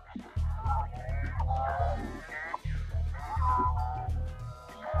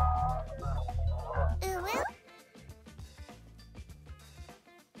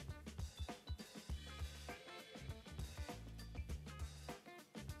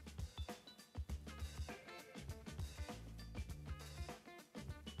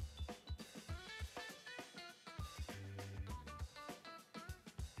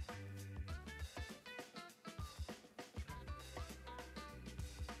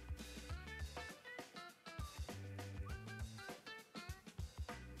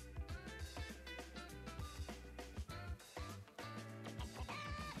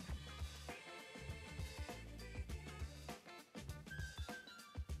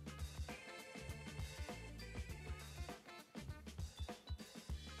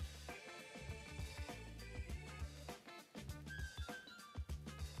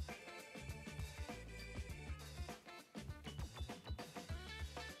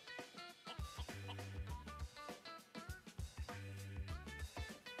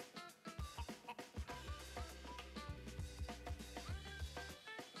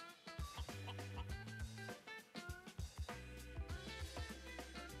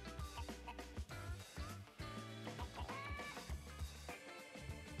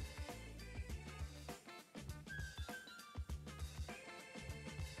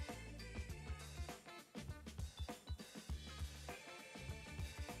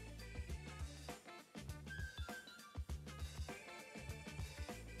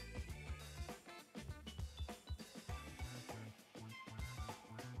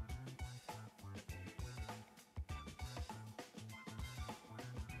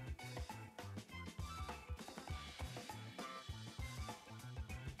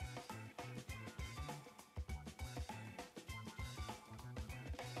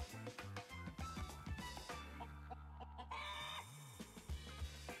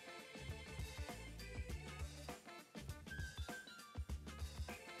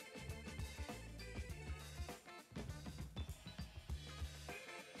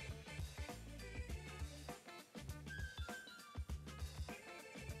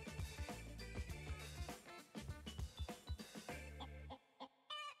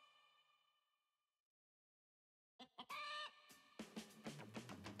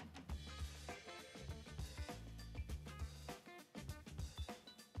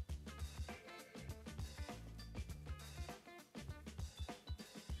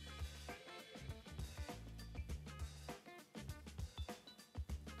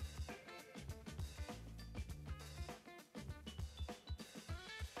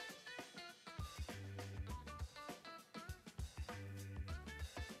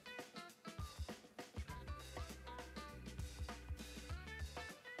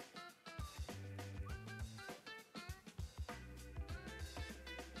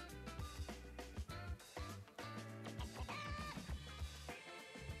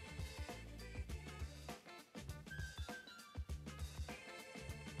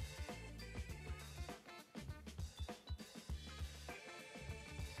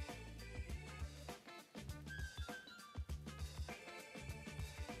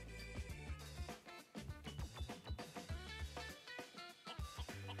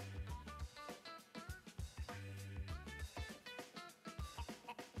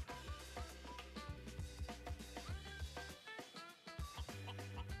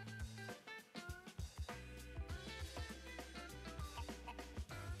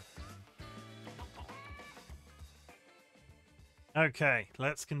 Okay,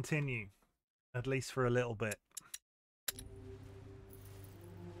 let's continue. At least for a little bit.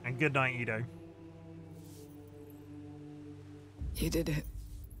 And good night, Ido. You did it.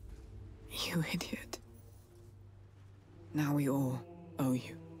 You idiot. Now we all owe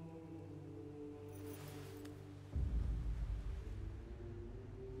you.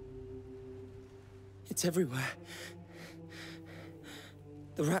 It's everywhere.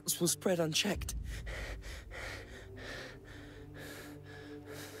 The rats will spread unchecked.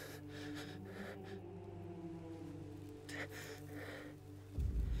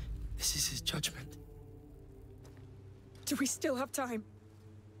 This is his judgment. Do we still have time?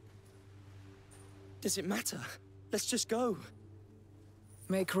 Does it matter? Let's just go.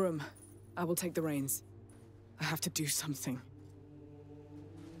 Make room. I will take the reins. I have to do something.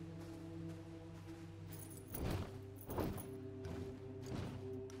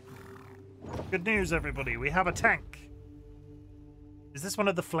 Good news, everybody. We have a tank. Is this one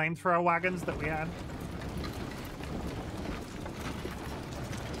of the flamethrower wagons that we had?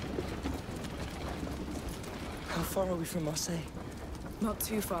 How far are we from Marseille? Not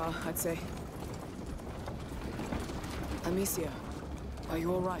too far, I'd say. Amicia, are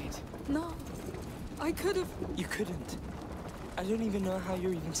you all right? No. I could have... You couldn't. I don't even know how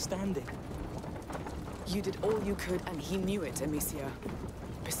you're even standing. You did all you could, and he knew it, Amicia.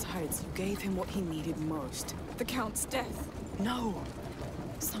 Besides, you gave him what he needed most. The Count's death. No!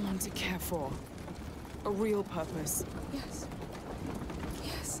 Someone to care for. A real purpose. Yes.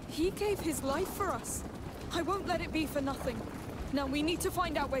 Yes, he gave his life for us. I won't let it be for nothing. Now we need to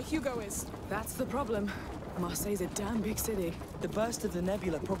find out where Hugo is. That's the problem. Marseille's a damn big city. The burst of the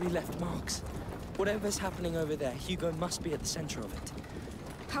nebula probably left marks. Whatever's happening over there, Hugo must be at the center of it.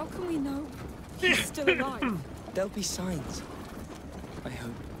 How can we know he's still alive? There'll be signs. I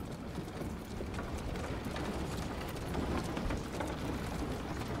hope.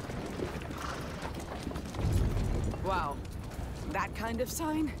 Wow. That kind of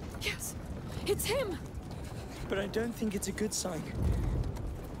sign? Yes. It's him! But I don't think it's a good sign.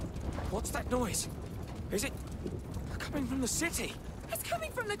 What's that noise? Is it coming from the city? It's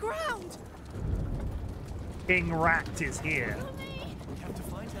coming from the ground! King Rat is here. We have to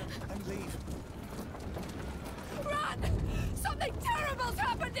find her and leave. Run! Something terrible's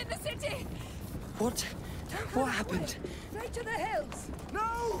happened in the city! What? What happened? Straight to the hills!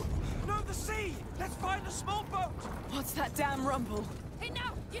 No! No, the sea! Let's find a small boat! What's that damn rumble?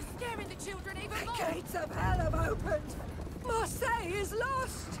 Enough! You're scaring the children even more! The gates of hell have opened! Marseille is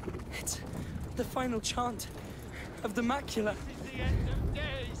lost! It's the final chant of the Macula. It's the end of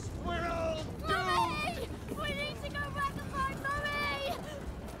days! We're all Mummy! We need to go back and find Mummy!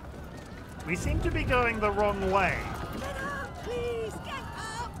 We seem to be going the wrong way. Get up, please! Get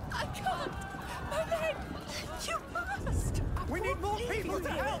up! I can't! My leg! You must! We need more people to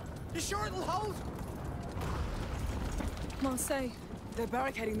help! You sure it'll hold? Marseille, they're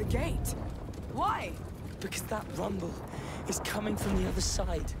barricading the gate. Why? Because that rumble is coming from the other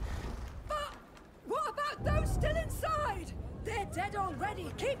side. But what about those still inside? They're dead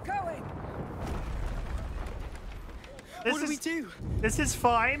already. Keep going. This What do is- we do? This is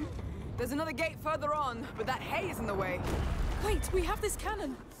fine. There's another gate further on, but that hay is in the way. Wait, we have this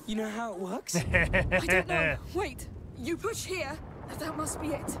cannon. You know how it works? I don't know. Wait, you push here. That must be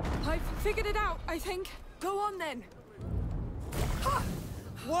it. I've figured it out, I think. Go on then. Ha!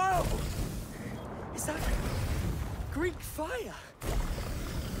 Whoa! Is that Greek fire?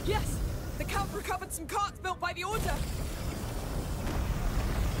 Yes! The Count recovered some carts built by the Order.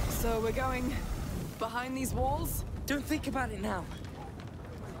 So we're going behind these walls? Don't think about it now.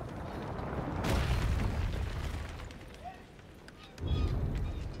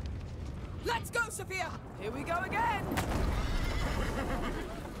 Let's go, Sophia! Here we go again!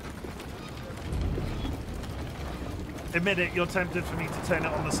 Admit it, you're tempted for me to turn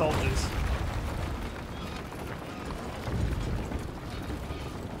it on the soldiers.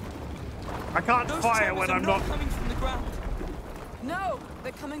 I can't Those fire tremors when are I'm not... coming from the ground. No,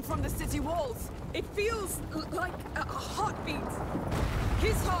 they're coming from the city walls. It feels like a heartbeat.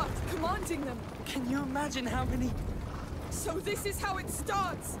 His heart commanding them. Can you imagine how many... So this is how it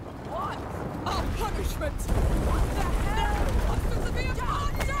starts. What? Our punishment. What the hell? What's to be a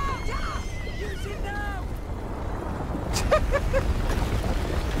monster? Use it now.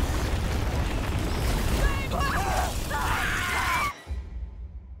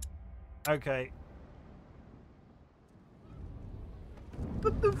 Okay.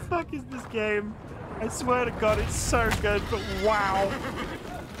 What the fuck is this game? I swear to God, it's so good, but wow.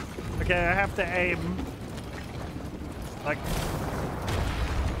 Okay, I have to aim. Like...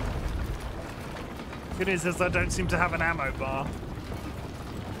 Good news is I don't seem to have an ammo bar.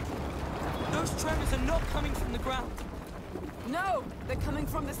 Those tremors are not coming from the ground. No, they're coming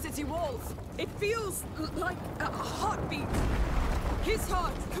from the city walls. It feels like a heartbeat. His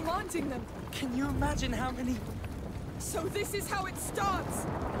heart commanding them. Can you imagine how many... So this is how it starts.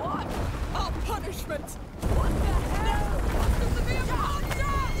 What? Our punishment. What the hell? What's to be a monster?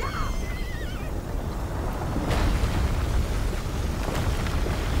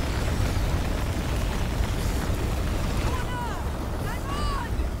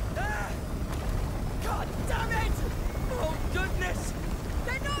 God damn it! Oh, goodness!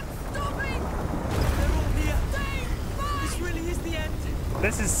 They're not stopping! They're all here. Stay fine! This really is the end.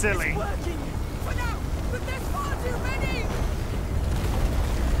 This is silly. It's working. For now, but there's far too many!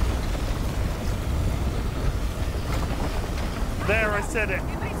 There, I said it.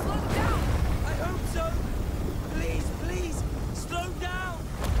 It may slow them down. I hope so. Please, please, slow down.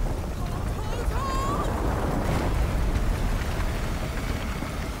 Close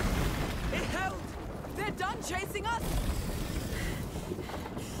one chasing us?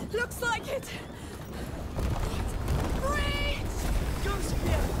 Looks like it. Breach! Go,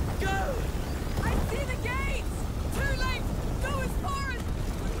 Sophia, go! I see the gates! Too late! Go as far as...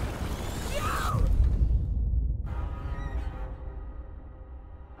 You!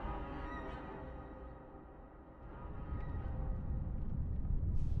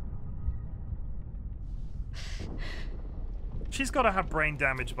 She's got to have brain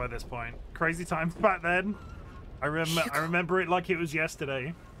damage by this point. Crazy times back then. I remember it like it was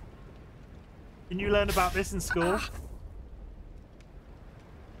yesterday. Can you learn about this in school?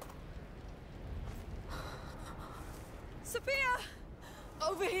 Sophia!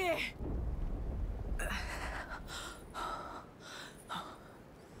 Over here!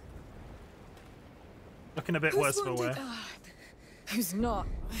 Looking a bit worse for wear. Who's not?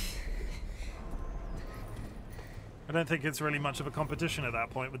 I don't think it's really much of a competition at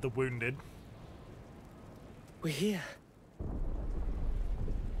that point with the wounded. We're here.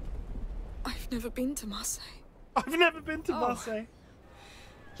 I've never been to Marseille. I've never been to Marseille.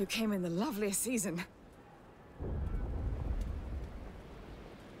 You came in the loveliest season.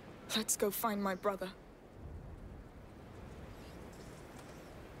 Let's go find my brother.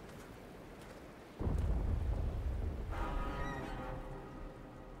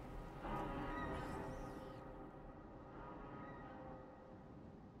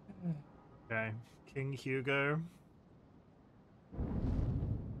 Okay, King Hugo.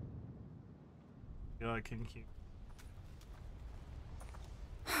 You like King Hugo?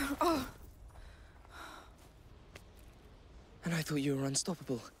 Oh, And I thought you were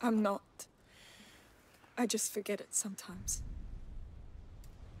unstoppable. I'm not. I just forget it sometimes.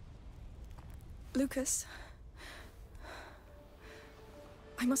 Lucas,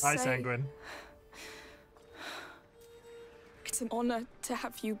 I must Hi, say, Sanguine. it's an honor to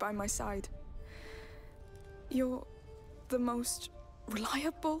have you by my side. You're the most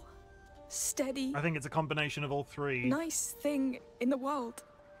reliable, steady, I think it's a combination of all three. nice thing in the world.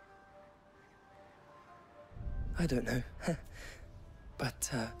 I don't know.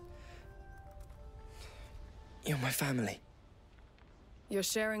 But, you're my family. You're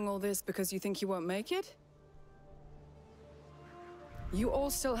sharing all this because you think you won't make it? You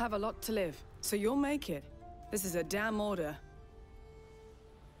all still have a lot to live, so you'll make it. This is a damn order.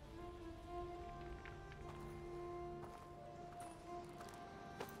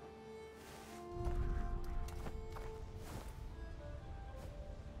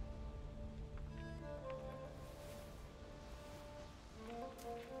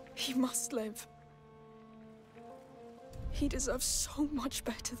 He must live. He deserves so much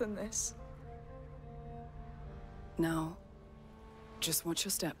better than this. Now, just watch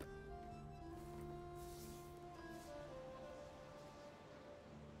your step.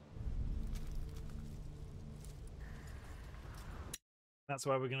 That's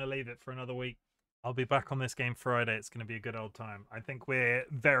why we're going to leave it for another week. I'll be back on this game Friday. It's going to be a good old time. I think we're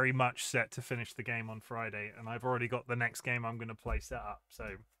very much set to finish the game on Friday, and I've already got the next game I'm going to play set up.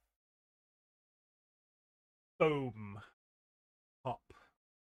 So, boom, pop.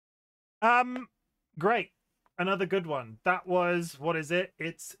 Great. Another good one. That was, what is it?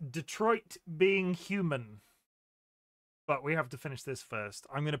 It's Detroit Being Human. But we have to finish this first.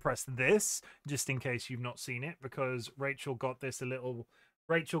 I'm going to press this just in case you've not seen it, because Rachel got this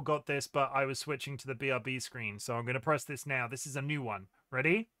but I was switching to the BRB screen. So I'm going to press this now. This is a new one.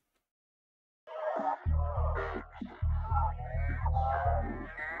 Ready?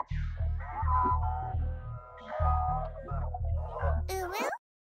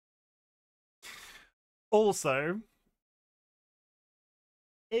 Also,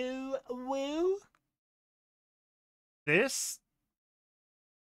 this.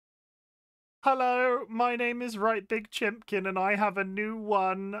 Hello, my name is Right Big Chimpkin, and I have a new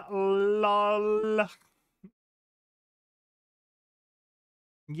one. Lol.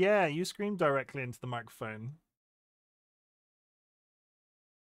 Yeah, you screamed directly into the microphone.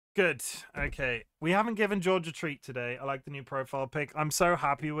 Good. Okay. We haven't given George a treat today. I like the new profile pic. I'm so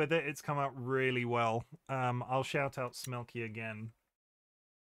happy with it. It's come out really well. I'll shout out Smilky again.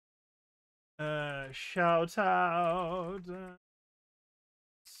 Shout out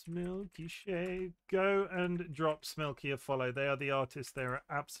Smilky Shake. Go and drop Smilky a follow. They are the artists. They are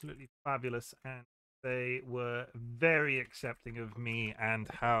absolutely fabulous, and they were very accepting of me and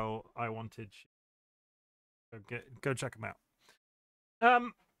how I wanted. Go check them out.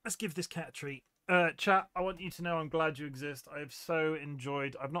 Let's give this cat a treat. Chat, I want you to know I'm glad you exist. I've so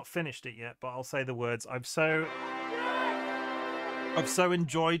enjoyed... I've not finished it yet, but I'll say the words. I've so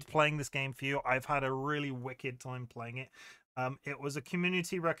enjoyed playing this game for you. I've had a really wicked time playing it. It was a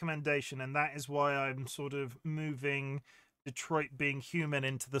community recommendation, and that is why I'm sort of moving Detroit Being Human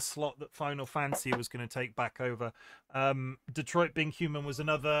into the slot that Final Fantasy was going to take back over. Detroit Being Human was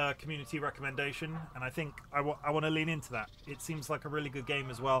another community recommendation, and I think I want to lean into that. It seems like a really good game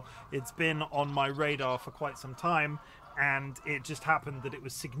as well. It's been on my radar for quite some time, and it just happened that it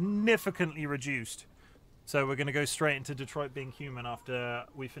was significantly reduced. So we're going to go straight into Detroit Being Human after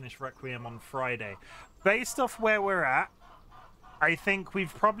we finish Requiem on Friday. Based off where we're at, I think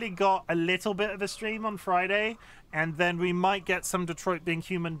we've probably got a little bit of a stream on Friday, and then we might get some Detroit Being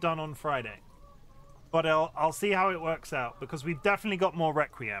Human done on Friday. But I'll see how it works out, because we've definitely got more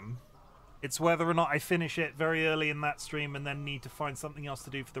Requiem. It's whether or not I finish it very early in that stream and then need to find something else to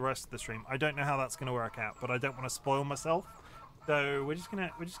do for the rest of the stream. I don't know how that's going to work out, but I don't want to spoil myself. So we're just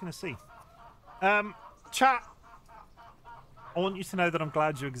gonna see. Chat. I want you to know that I'm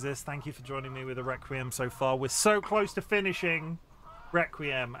glad you exist. Thank you for joining me with a Requiem so far. We're so close to finishing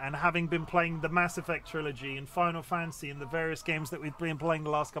Requiem, and having been playing the Mass Effect trilogy and Final Fantasy and the various games that we've been playing the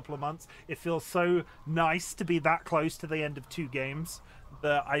last couple of months, it feels so nice to be that close to the end of 2 games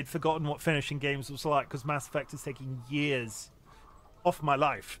that I'd forgotten what finishing games was like, because Mass Effect is taking years off my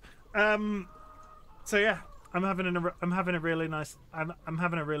life. So yeah, I'm having a really nice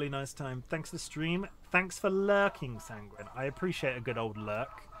time. Thanks for the stream. Thanks for lurking, Sanguine. I appreciate a good old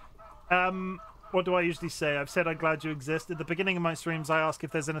lurk. What do I usually say? I've said I'm glad you exist. At the beginning of my streams, I ask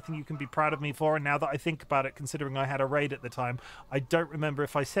if there's anything you can be proud of me for, and now that I think about it, considering I had a raid at the time, I don't remember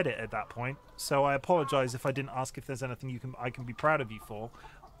if I said it at that point. So I apologize if I didn't ask if there's anything I can be proud of you for.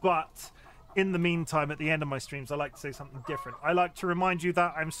 But in the meantime, at the end of my streams, I like to say something different. I like to remind you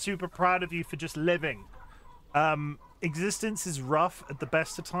that I'm super proud of you for just living. Existence is rough at the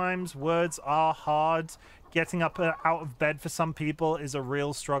best of times. Words are hard. Getting up out of bed for some people is a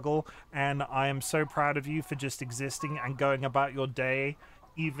real struggle, and I am so proud of you for just existing and going about your day,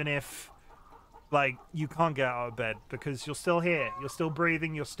 even if, like, you can't get out of bed, because you're still here, you're still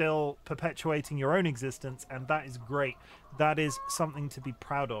breathing, you're still perpetuating your own existence, and that is great. That is something to be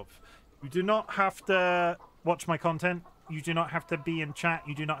proud of. You do not have to watch my content. You do not have to be in chat.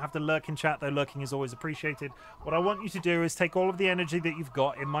 You do not have to lurk in chat, though lurking is always appreciated. What I want you to do is take all of the energy that you've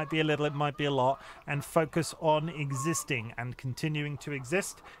got, it might be a little, it might be a lot, and focus on existing and continuing to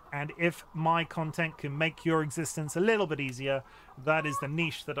exist. And if my content can make your existence a little bit easier, that is the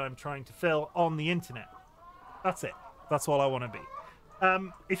niche that I'm trying to fill on the internet. That's it. That's all I want to be.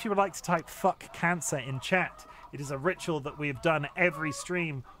 If you would like to type "fuck cancer" in chat, it is a ritual that we have done every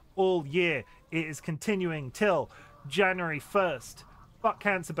stream all year. It is continuing till January 1st. Fuck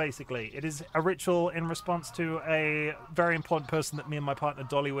cancer, basically. It is a ritual in response to a very important person that me and my partner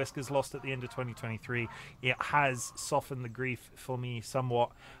Dolly Whiskers lost at the end of 2023. It has softened the grief for me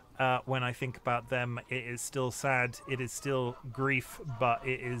somewhat. When I think about them, it is still sad. It is still grief, but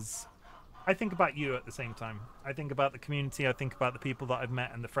it is... I think about you at the same time. I think about the community. I think about the people that I've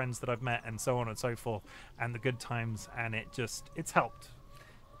met and the friends that I've met and so on and so forth, and the good times, and it's helped.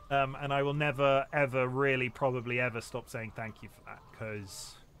 And I will never, ever, really, probably ever stop saying thank you for that,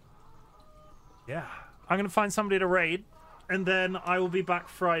 because, yeah. I'm going to find somebody to raid, and then I will be back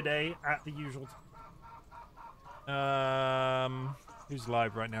Friday at the usual time. Who's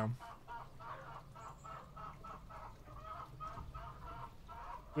live right now?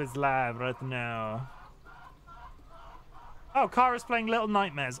 Who's live right now? Oh, Kara's playing Little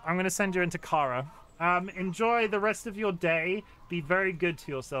Nightmares. I'm going to send you into Kara. Enjoy the rest of your day. Be very good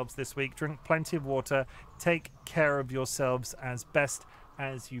to yourselves this week. Drink plenty of water. Take care of yourselves as best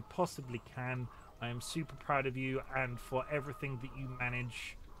as you possibly can. I am super proud of you and for everything that you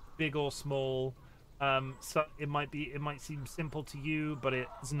manage, big or small. So it might seem simple to you, but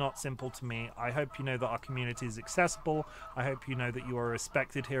it's not simple to me. I hope you know that our community is accessible. I hope you know that you are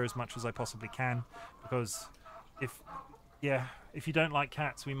respected here as much as I possibly can, because if you don't like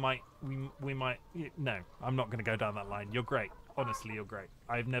cats, we might no, I'm not going to go down that line. You're great. Honestly, you're great.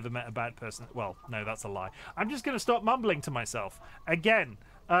 I've never met a bad person. Well, no, that's a lie. I'm just going to stop mumbling to myself again.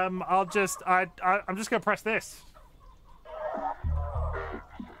 I'm just going to press this.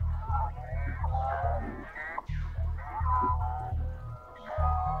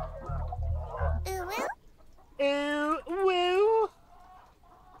 Ooh, woo.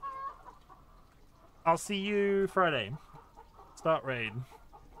 I'll see you Friday. Start raid.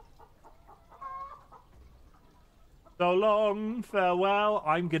 So long, farewell.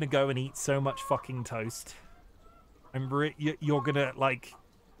 I'm gonna go and eat so much fucking toast. You'd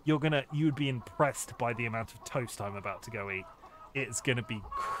be impressed by the amount of toast I'm about to go eat. It's gonna be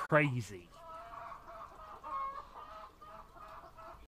crazy.